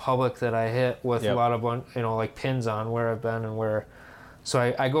all the public that I hit with a lot of like pins on where I've been and where.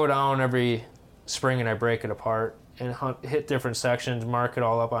 So I go down every spring and I break it apart and hit different sections, mark it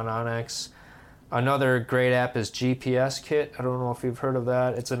all up on onX. Another great app is GPS Kit. I don't know if you've heard of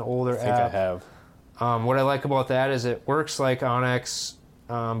that. It's an older app. I think I have. What I like about that is it works like onX,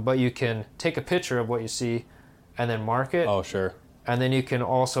 but you can take a picture of what you see and then mark it. Oh, sure. And then you can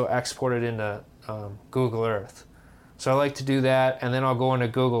also export it into Google Earth. So I like to do that, and then I'll go into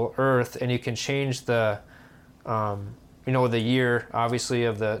Google Earth, and you can change the year, obviously,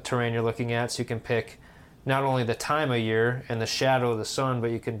 of the terrain you're looking at. So you can pick not only the time of year and the shadow of the sun,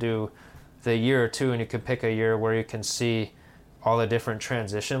 but you can do the year too, and you can pick a year where you can see all the different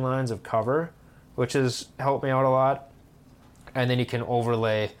transition lines of cover, which has helped me out a lot. And then you can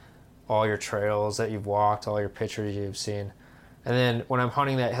overlay all your trails that you've walked, all your pictures you've seen. And then when I'm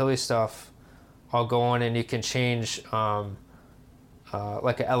hunting that hilly stuff, I'll go in and you can change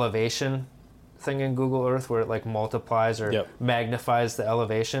like an elevation thing in Google Earth where it like multiplies or magnifies the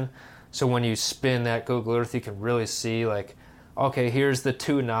elevation. So when you spin that Google Earth, you can really see like, okay, here's the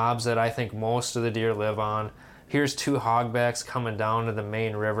two knobs that I think most of the deer live on. Here's two hogbacks coming down to the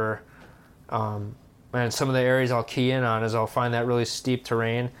main river. And some of the areas I'll key in on is I'll find that really steep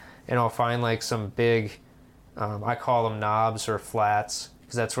terrain, and I'll find like some big, I call them knobs or flats,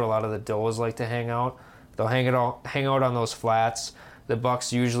 because that's where a lot of the does like to hang out. They'll hang out on those flats. The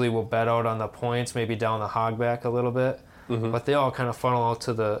bucks usually will bed out on the points, maybe down the hogback a little bit, but they all kind of funnel out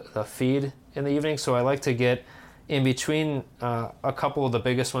to the feed in the evening. So I like to get in between a couple of the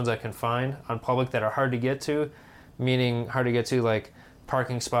biggest ones I can find on public that are hard to get to, meaning hard to get to like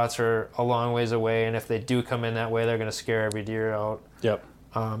parking spots are a long ways away, and if they do come in that way, they're going to scare every deer out. Yep.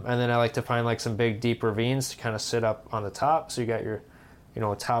 And then I like to find like some big deep ravines to kind of sit up on the top, so you got your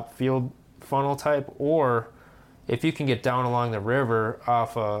top field funnel type. Or if you can get down along the river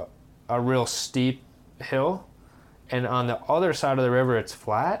off a real steep hill, and on the other side of the river it's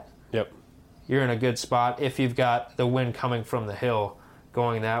flat, you're in a good spot if you've got the wind coming from the hill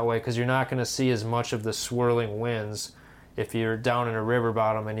going that way, because you're not going to see as much of the swirling winds if you're down in a river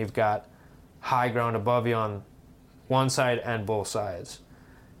bottom and you've got high ground above you on one side and both sides.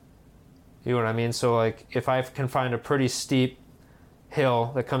 You know what I mean? So like if I can find a pretty steep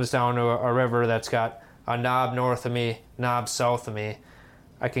hill that comes down to a river that's got a knob north of me, knob south of me,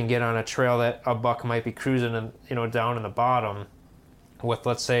 I can get on a trail that a buck might be cruising and down in the bottom with,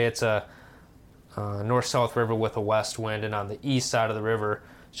 let's say it's a north-south river with a west wind, and on the east side of the river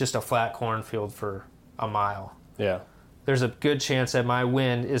it's just a flat cornfield for a mile. Yeah. There's a good chance that my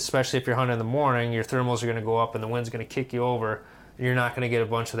wind, especially if you're hunting in the morning, your thermals are going to go up and the wind's going to kick you over, and you're not going to get a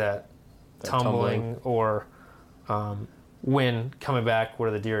bunch of that tumbling or wind coming back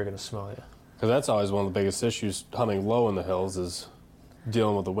where the deer are going to smell you. Because that's always one of the biggest issues hunting low in the hills is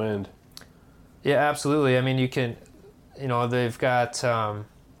dealing with the wind. Yeah, absolutely. I mean, you can, they've got,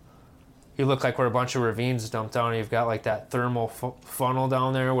 you look like where a bunch of ravines dumped down, and you've got like that thermal funnel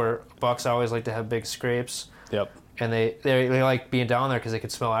down there where bucks always like to have big scrapes. Yep. And they like being down there because they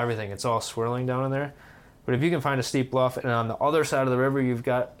can smell everything. It's all swirling down in there. But if you can find a steep bluff, and on the other side of the river you've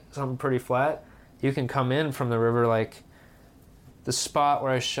got something pretty flat, you can come in from the river. Like the spot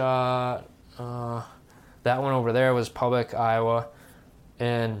where I shot, that one over there was Public, Iowa.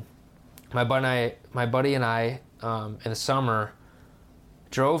 And my buddy and I in the summer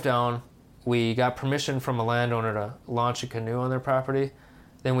drove down. We got permission from a landowner to launch a canoe on their property.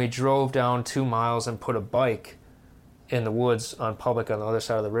 Then we drove down 2 miles and put a bike in the woods on Public on the other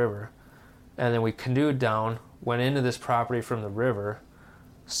side of the river. And then we canoed down, went into this property from the river,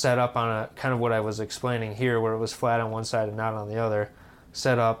 set up on a kind of what I was explaining here, where it was flat on one side and not on the other,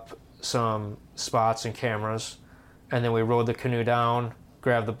 set up some spots and cameras, and then we rode the canoe down,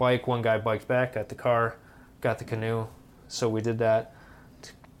 grabbed the bike, one guy biked back, got the car, got the canoe. So we did that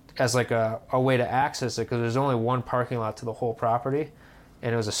as like a way to access it, because there's only one parking lot to the whole property,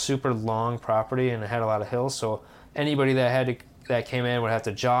 and it was a super long property and it had a lot of hills. So anybody that came in would have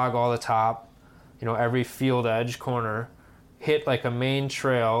to jog all the top, every field edge corner, hit like a main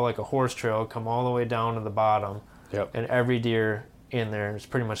trail, like a horse trail, come all the way down to the bottom. Yep. And every deer in there is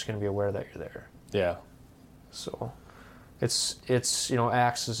pretty much going to be aware that you're there. Yeah. So it's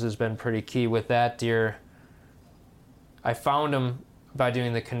access has been pretty key with that deer. I found him by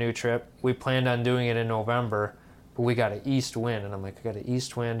doing the canoe trip. We planned on doing it in November, but we got an east wind, and I'm like, I got an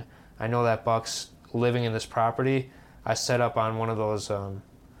east wind. I know that buck's living in this property. I set up on one of those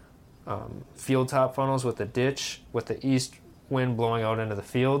field top funnels with a ditch with the east wind blowing out into the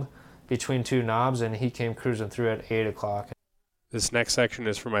field between two knobs, and he came cruising through at 8 o'clock. This next section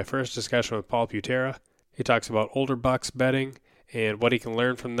is from my first discussion with Paul Butera. He talks about older bucks bedding and what he can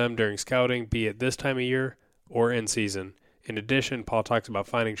learn from them during scouting, be it this time of year or in season. In addition, Paul talks about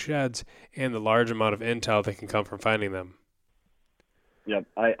finding sheds and the large amount of intel that can come from finding them. Yep,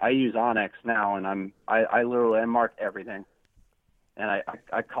 I use Onyx now, and I literally mark everything, and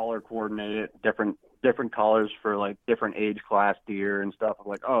I color coordinate it, different colors for like different age class deer and stuff. I'm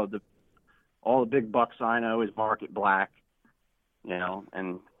like, all the big bucks I know is mark it black,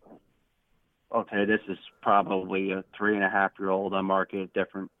 and okay, this is probably a 3.5-year-old. I mark it a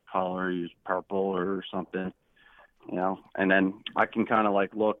different color, use purple or something. And then I can kind of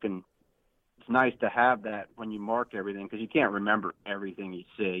like look, and it's nice to have that when you mark everything, because you can't remember everything you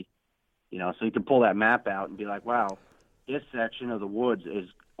see, so you can pull that map out and be like, wow, this section of the woods is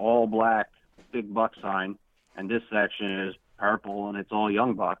all black, big buck sign, and this section is purple and it's all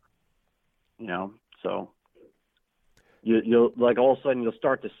young buck, so you'll like all of a sudden you'll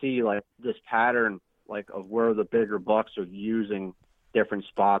start to see like this pattern like of where the bigger bucks are using different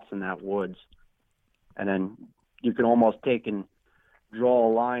spots in that woods, and then you can almost take and draw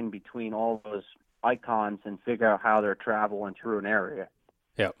a line between all those icons and figure out how they're traveling through an area.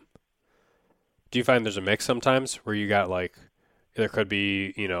 Yep. Do you find there's a mix sometimes where you got like, there could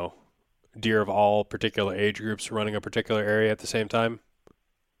be, deer of all particular age groups running a particular area at the same time?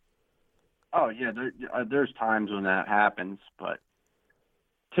 Oh, yeah, there's times when that happens, but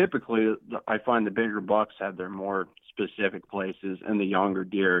typically I find the bigger bucks have their more specific places, and the younger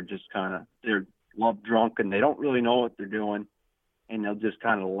deer just they're love drunk and they don't really know what they're doing, and they'll just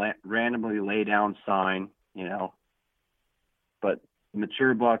kind of randomly lay down sign, but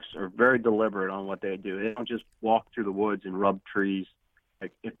mature bucks are very deliberate on what they do. They don't just walk through the woods and rub trees.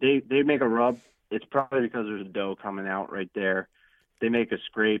 Like if they make a rub, it's probably because there's a doe coming out right there. They make a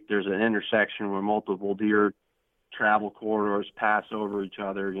scrape, there's an intersection where multiple deer travel corridors pass over each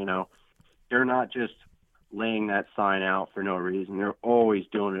other. They're not just laying that sign out for no reason. They're always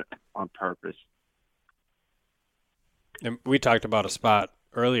doing it on purpose. And we talked about a spot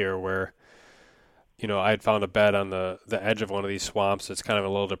earlier where, I had found a bed on the edge of one of these swamps. It's kind of a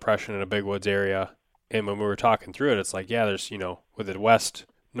little depression in a big woods area. And when we were talking through it, it's like, yeah, there's, with the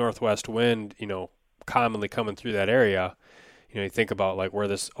northwest wind, commonly coming through that area, you think about like where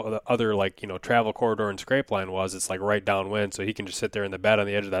this other like, travel corridor and scrape line was, it's like right downwind. So he can just sit there in the bed on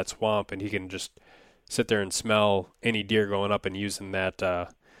the edge of that swamp, and he can just sit there and smell any deer going up and using that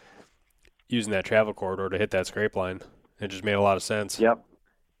travel corridor to hit that scrape line. It just made a lot of sense. Yep.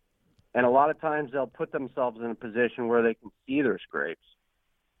 And a lot of times they'll put themselves in a position where they can see their scrapes.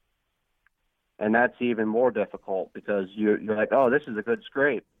 And that's even more difficult because you're like, oh, this is a good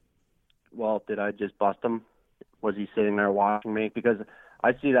scrape. Well, did I just bust him? Was he sitting there watching me? Because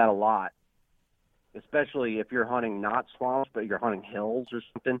I see that a lot, especially if you're hunting not swamps, but you're hunting hills or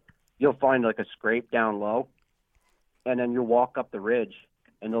something. You'll find like a scrape down low, and then you'll walk up the ridge,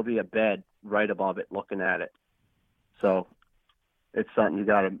 and there'll be a bed right above it looking at it. So it's something you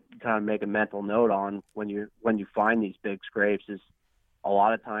got to kind of make a mental note on when you find these big scrapes. Is a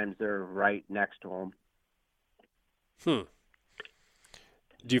lot of times they're right next to them.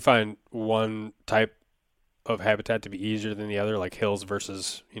 Do you find one type of habitat to be easier than the other, like hills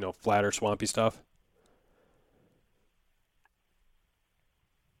versus flatter swampy stuff?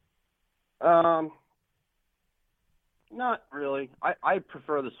 Not really. I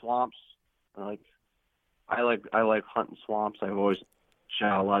prefer the swamps. I like hunting swamps. I've always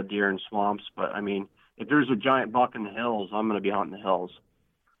shot a lot of deer in swamps, but I mean, if there's a giant buck in the hills, I'm going to be hunting the hills.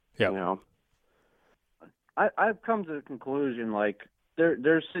 Yeah. I've come to the conclusion like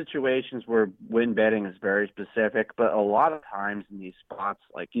there's situations where wind bedding is very specific, but a lot of times in these spots,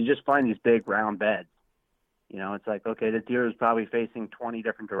 like you just find these big round beds. It's like, okay, the deer is probably facing 20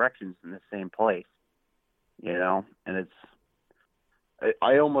 different directions in the same place. And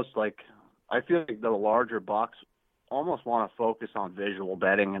I almost like, I feel like the larger bucks almost want to focus on visual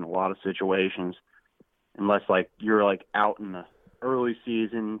bedding in a lot of situations, unless like you're like out in the early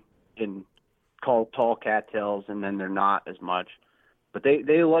season in tall cattails, and then they're not as much. But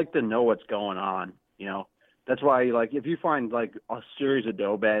they like to know what's going on, you know. That's why, like, if you find like a series of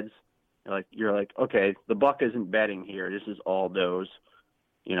doe beds, you're like, okay, the buck isn't bedding here. This is all does.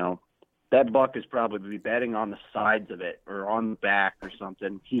 You know, that buck is probably bedding on the sides of it or on the back or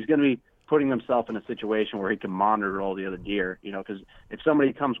something. He's going to be putting himself in a situation where he can monitor all the other deer, you know, because if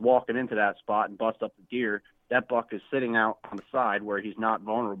somebody comes walking into that spot and busts up the deer, that buck is sitting out on the side where he's not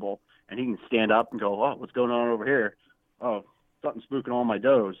vulnerable, and he can stand up and go, oh, what's going on over here? Oh, something's spooking all my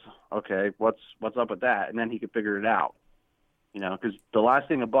does. Okay, what's up with that? And then he can figure it out, you know, because the last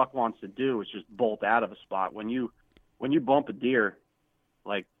thing a buck wants to do is just bolt out of a spot. When you bump a deer,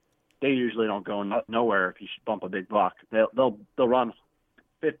 like, they usually don't go nowhere if you bump a big buck. They'll run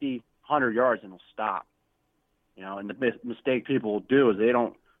 50, 100 yards and they'll stop. You know, and the mistake people will do is they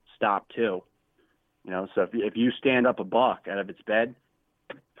don't stop too. You know, so if you stand up a buck out of its bed,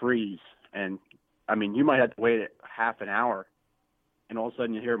 freeze. And, I mean, you might have to wait half an hour, and all of a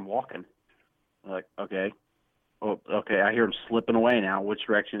sudden you hear him walking. Like, okay. Oh, okay, I hear him slipping away now. Which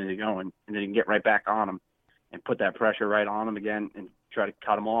direction is he going? And then you can get right back on him and put that pressure right on him again and try to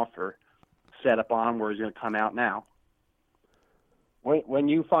cut him off or set up on him where he's going to come out now. When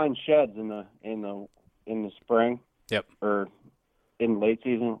you find sheds in the spring, yep, or in late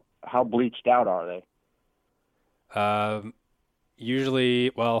season, how bleached out are they?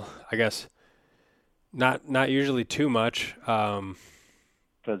 Usually, well, I guess not usually too much.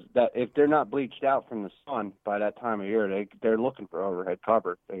 Because if they're not bleached out from the sun by that time of year, they're looking for overhead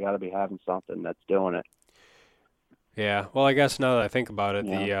cover. They got to be having something that's doing it. Yeah, well, I guess now that I think about it,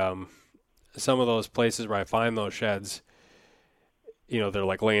 Yeah. Some of those places where I find those sheds, you know, they're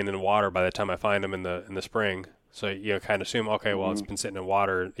like laying in water by the time I find them in the spring. So you kind of assume, okay, well, It's been sitting in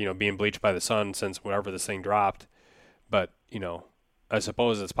water, you know, being bleached by the sun since whenever this thing dropped. But, you know, I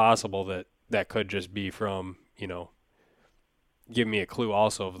suppose it's possible that could just be from, you know, give me a clue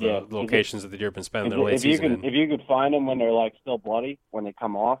also of the locations that the deer have been spending their late season in. If you could find them when they're like still bloody, when they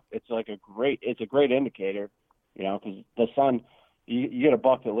come off, it's a great indicator, you know, because the sun, you get a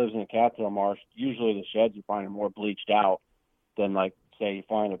buck that lives in a cattail marsh, usually the sheds you find are more bleached out than, like, say you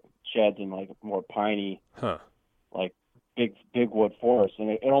find sheds in like more piney, like big wood forest, and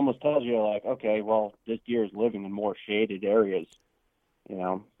it almost tells you, like, okay, well, this deer is living in more shaded areas, you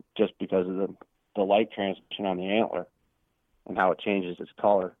know, just because of the light transmission on the antler and how it changes its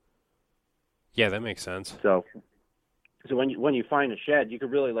color. Yeah, that makes sense. So when you find a shed, you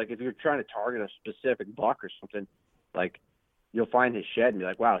could really, like, if you're trying to target a specific buck or something, like, you'll find his shed and be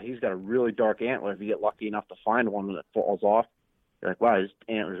like, wow, he's got a really dark antler. If you get lucky enough to find one that falls off, you're like, wow, his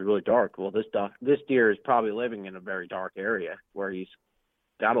antler is really dark. Well, this deer is probably living in a very dark area where he's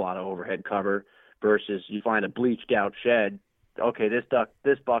got a lot of overhead cover, versus you find a bleached out shed. Okay,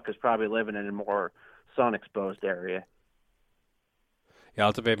 this buck is probably living in a more sun exposed area. Yeah, I'll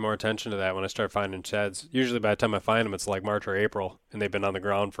have to pay more attention to that when I start finding sheds. Usually by the time I find them, it's like March or April, and they've been on the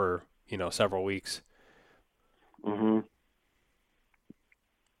ground for, you know, several weeks. Mm-hmm.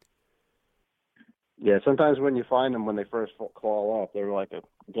 Yeah, sometimes when you find them when they first fall off, they're like a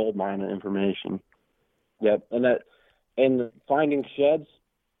gold mine of information. Yep, and finding sheds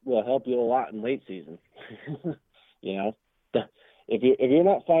will help you a lot in late season. You know, if you're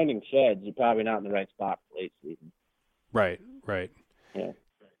not finding sheds, you're probably not in the right spot for late season. Right. Yeah,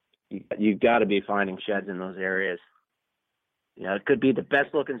 you got to be finding sheds in those areas. You know, it could be the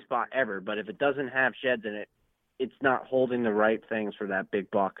best looking spot ever, but if it doesn't have sheds in it, it's not holding the right things for that big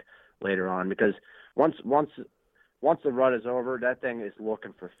buck later on, because once the rut is over, that thing is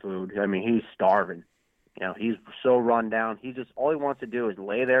looking for food. I mean, he's starving. You know, he's so run down. All he wants to do is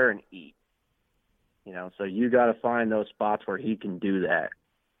lay there and eat. You know, so you got to find those spots where he can do that.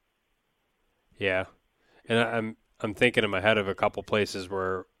 Yeah, and I'm thinking in my head of a couple places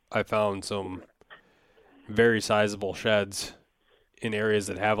where I found some very sizable sheds in areas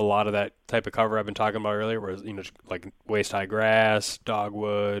that have a lot of that type of cover I've been talking about earlier, where, you know, like waist-high grass,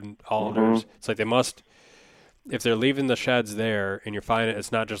 dogwood, alders. It's like they must, if they're leaving the sheds there and you're finding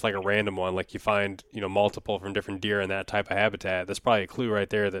it's not just like a random one, like you find, you know, multiple from different deer in that type of habitat, that's probably a clue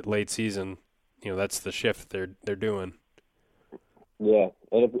right there that late season, you know, that's the shift they're doing. Yeah,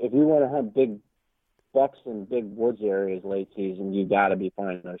 and if you want to have big bucks in big woods areas late season, you got to be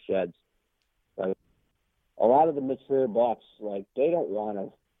finding those sheds. Like, a lot of the mature bucks, like, they don't want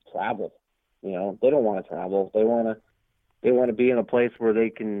to travel. You know, they don't want to travel. They want to be in a place where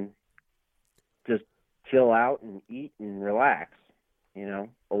they can just chill out and eat and relax. You know,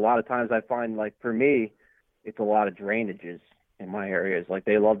 a lot of times I find, like, for me, it's a lot of drainages in my areas. Like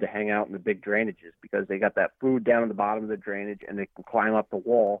they love to hang out in the big drainages because they got that food down at the bottom of the drainage and they can climb up the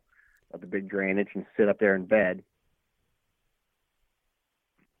wall of the big drainage and sit up there in bed.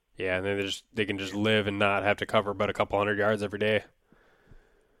 Yeah, and then they can just live and not have to cover but a couple 100 yards every day.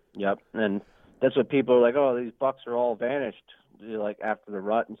 Yep, and that's what people are like, oh, these bucks are all vanished, like after the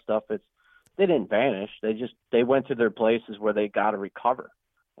rut and stuff. They didn't vanish. They went to their places where they got to recover.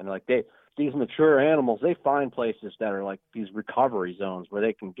 And like these mature animals, they find places that are like these recovery zones where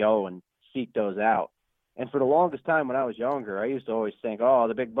they can go and seek those out. And for the longest time when I was younger, I used to always think, oh,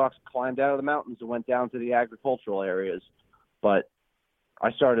 the big bucks climbed out of the mountains and went down to the agricultural areas. But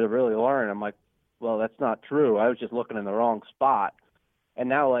I started to really learn. I'm like, well, that's not true. I was just looking in the wrong spot. And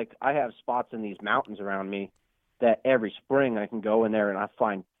now, like, I have spots in these mountains around me that every spring I can go in there and I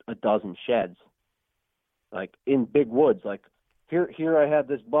find a dozen sheds, like in big woods. Like here I had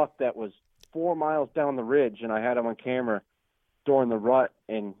this buck that was 4 miles down the ridge, and I had him on camera during the rut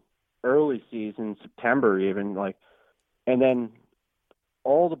in early season, September even, like, and then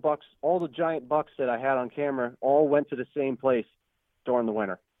all the giant bucks that I had on camera all went to the same place during the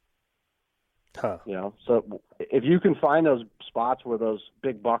winter. Huh. You know, so if you can find those spots where those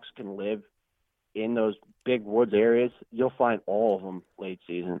big bucks can live in those big woods areas, you'll find all of them late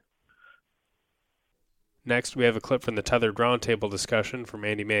season. Next, we have a clip from the Tethered Roundtable discussion from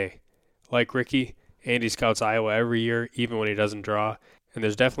Andy May. Like Ricky, Andy scouts Iowa every year, even when he doesn't draw, and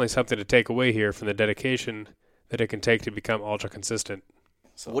there's definitely something to take away here from the dedication that it can take to become ultra consistent.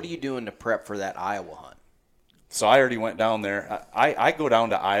 So what are you doing to prep for that Iowa hunt? So I already went down there. I go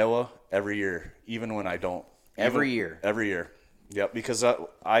down to Iowa every year, even when I don't. Every year? Every year. Yep, because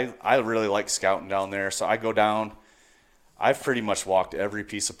I really like scouting down there. So I go down. I've pretty much walked every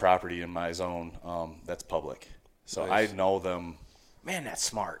piece of property in my zone that's public. So nice. I know them. Man, that's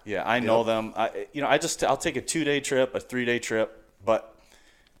smart. Yeah, I know them. I'll take a 2-day trip, a 3-day trip, but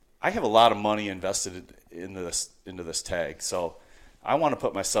I have a lot of money invested into this tag. So I want to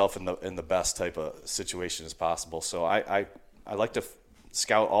put myself in the best type of situation as possible. So I like to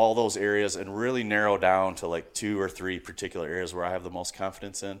scout all those areas and really narrow down to like 2 or 3 particular areas where I have the most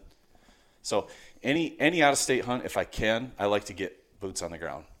confidence in. So any out-of-state hunt, if I can, I like to get boots on the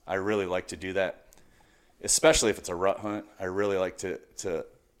ground. I really like to do that, especially if it's a rut hunt. I really like to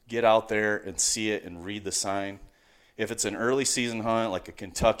get out there and see it and read the sign. If it's an early season hunt like a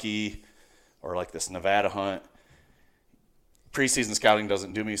Kentucky or like this Nevada hunt, preseason scouting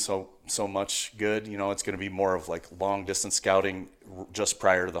doesn't do me so much good. You know, it's going to be more of like long distance scouting just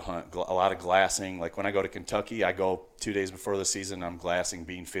prior to the hunt. A lot of glassing. Like when I go to Kentucky, I go 2 days before the season. I'm glassing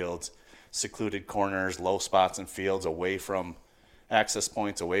bean fields, secluded corners, low spots in fields, away from access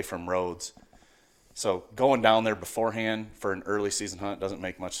points, away from roads. So going down there beforehand for an early season hunt doesn't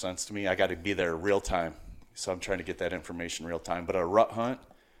make much sense to me. I got to be there real time. So I'm trying to get that information real time. But a rut hunt,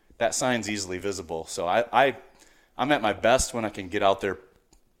 that sign's easily visible. So I'm at my best when I can get out there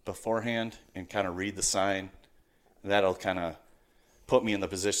beforehand and kind of read the sign. That'll kind of put me in the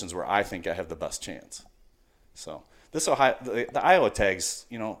positions where I think I have the best chance. So the Iowa tags,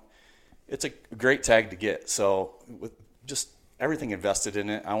 you know, it's a great tag to get. So with just everything invested in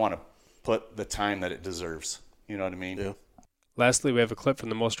it, I want to put the time that it deserves. You know what I mean? Yeah. Lastly, we have a clip from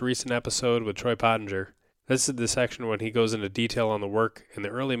the most recent episode with Troy Pottinger. This is the section when he goes into detail on the work in the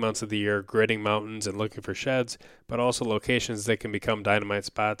early months of the year, gridding mountains and looking for sheds, but also locations that can become dynamite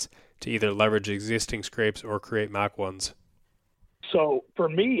spots to either leverage existing scrapes or create mock ones. So for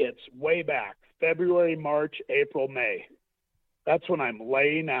me, it's way back, February, March, April, May. That's when I'm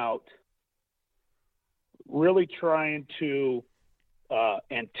laying out, really trying to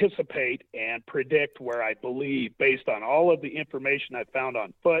anticipate and predict where I believe, based on all of the information I found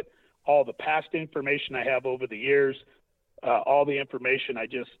on foot, all the past information I have over the years, all the information I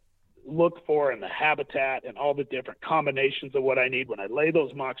just look for in the habitat and all the different combinations of what I need. When I lay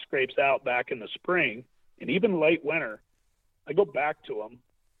those mock scrapes out back in the spring and even late winter, I go back to them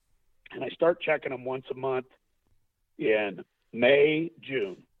and I start checking them once a month in May,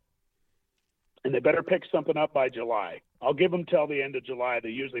 June. And they better pick something up by July. I'll give them till the end of July. They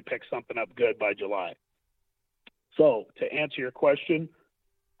usually pick something up good by July. So to answer your question,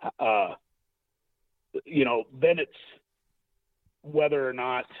 then it's whether or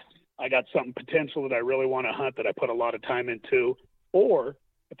not I got something potential that I really want to hunt that I put a lot of time into, or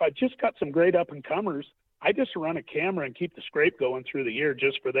if I just got some great up and comers, I just run a camera and keep the scrape going through the year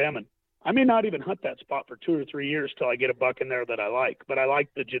just for them. And I may not even hunt that spot for 2 or 3 years till I get a buck in there that I like, but I like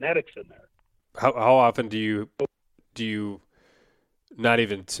the genetics in there. How often do you not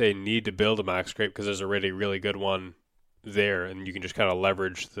even say need to build a mock scrape because there's already a really good one there and you can just kind of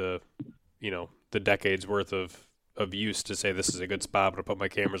leverage the the decades worth of use to say this is a good spot. I'm going to put my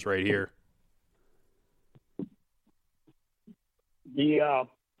cameras right here.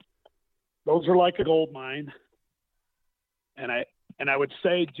 Those are like a gold mine. And I would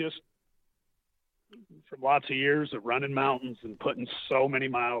say, just from lots of years of running mountains and putting so many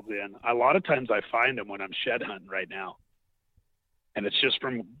miles in, a lot of times I find them when I'm shed hunting right now. And it's just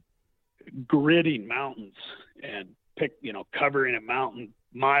from gridding mountains and covering a mountain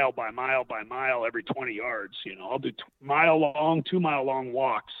mile by mile by mile every 20 yards. I'll do 2 mile long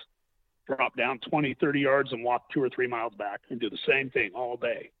walks, drop down 20, 30 yards and walk 2 or 3 miles back and do the same thing all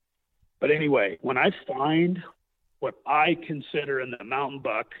day. But anyway, when I find what I consider in the mountain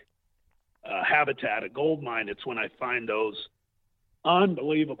buck habitat a gold mine, it's when I find those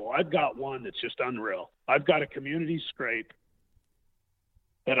unbelievable. I've got one that's just unreal. I've got a community scrape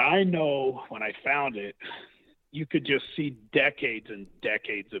that I know when I found it, you could just see decades and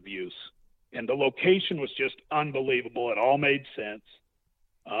decades of use. And the location was just unbelievable. It all made sense.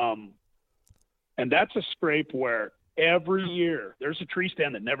 And that's a scrape where every year there's a tree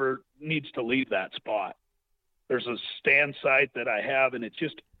stand that never needs to leave that spot. There's a stand site that I have, and it's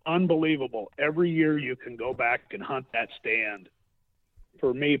just unbelievable. Every year you can go back and hunt that stand.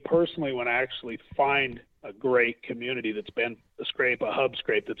 For me personally, when I actually find a great community that's been a scrape, a hub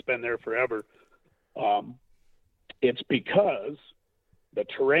scrape that's been there forever, it's because the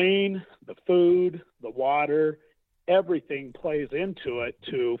terrain, the food, the water, everything plays into it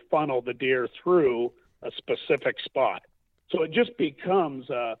to funnel the deer through a specific spot. So it just becomes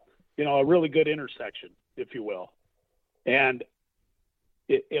a really good intersection, if you will. And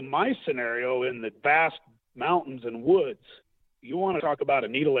in my scenario, in the vast mountains and woods, you want to talk about a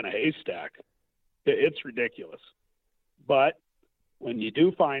needle in a haystack. It's ridiculous. But when you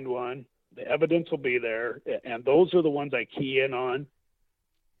do find one, the evidence will be there, and those are the ones I key in on.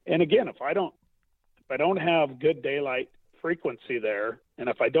 And again, if I don't have good daylight frequency there, and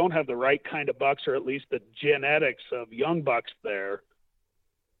if I don't have the right kind of bucks, or at least the genetics of young bucks there,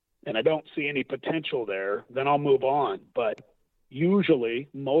 and I don't see any potential there, then I'll move on. But usually,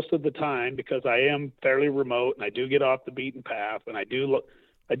 most of the time, because I am fairly remote and I do get off the beaten path, and I do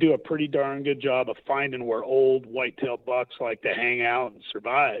a pretty darn good job of finding where old whitetail bucks like to hang out and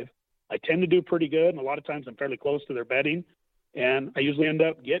survive, I tend to do pretty good. And a lot of times I'm fairly close to their bedding, and I usually end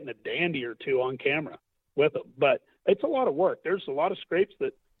up getting a dandy or two on camera with them. But it's a lot of work. There's a lot of scrapes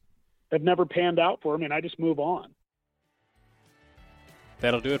that have never panned out for me, and I just move on.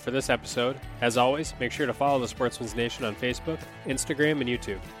 That'll do it for this episode. As always, make sure to follow the Sportsman's Nation on Facebook, Instagram, and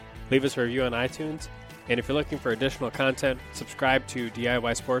YouTube. Leave us a review on iTunes. And if you're looking for additional content, subscribe to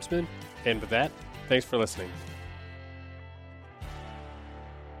DIY Sportsman. And with that, thanks for listening.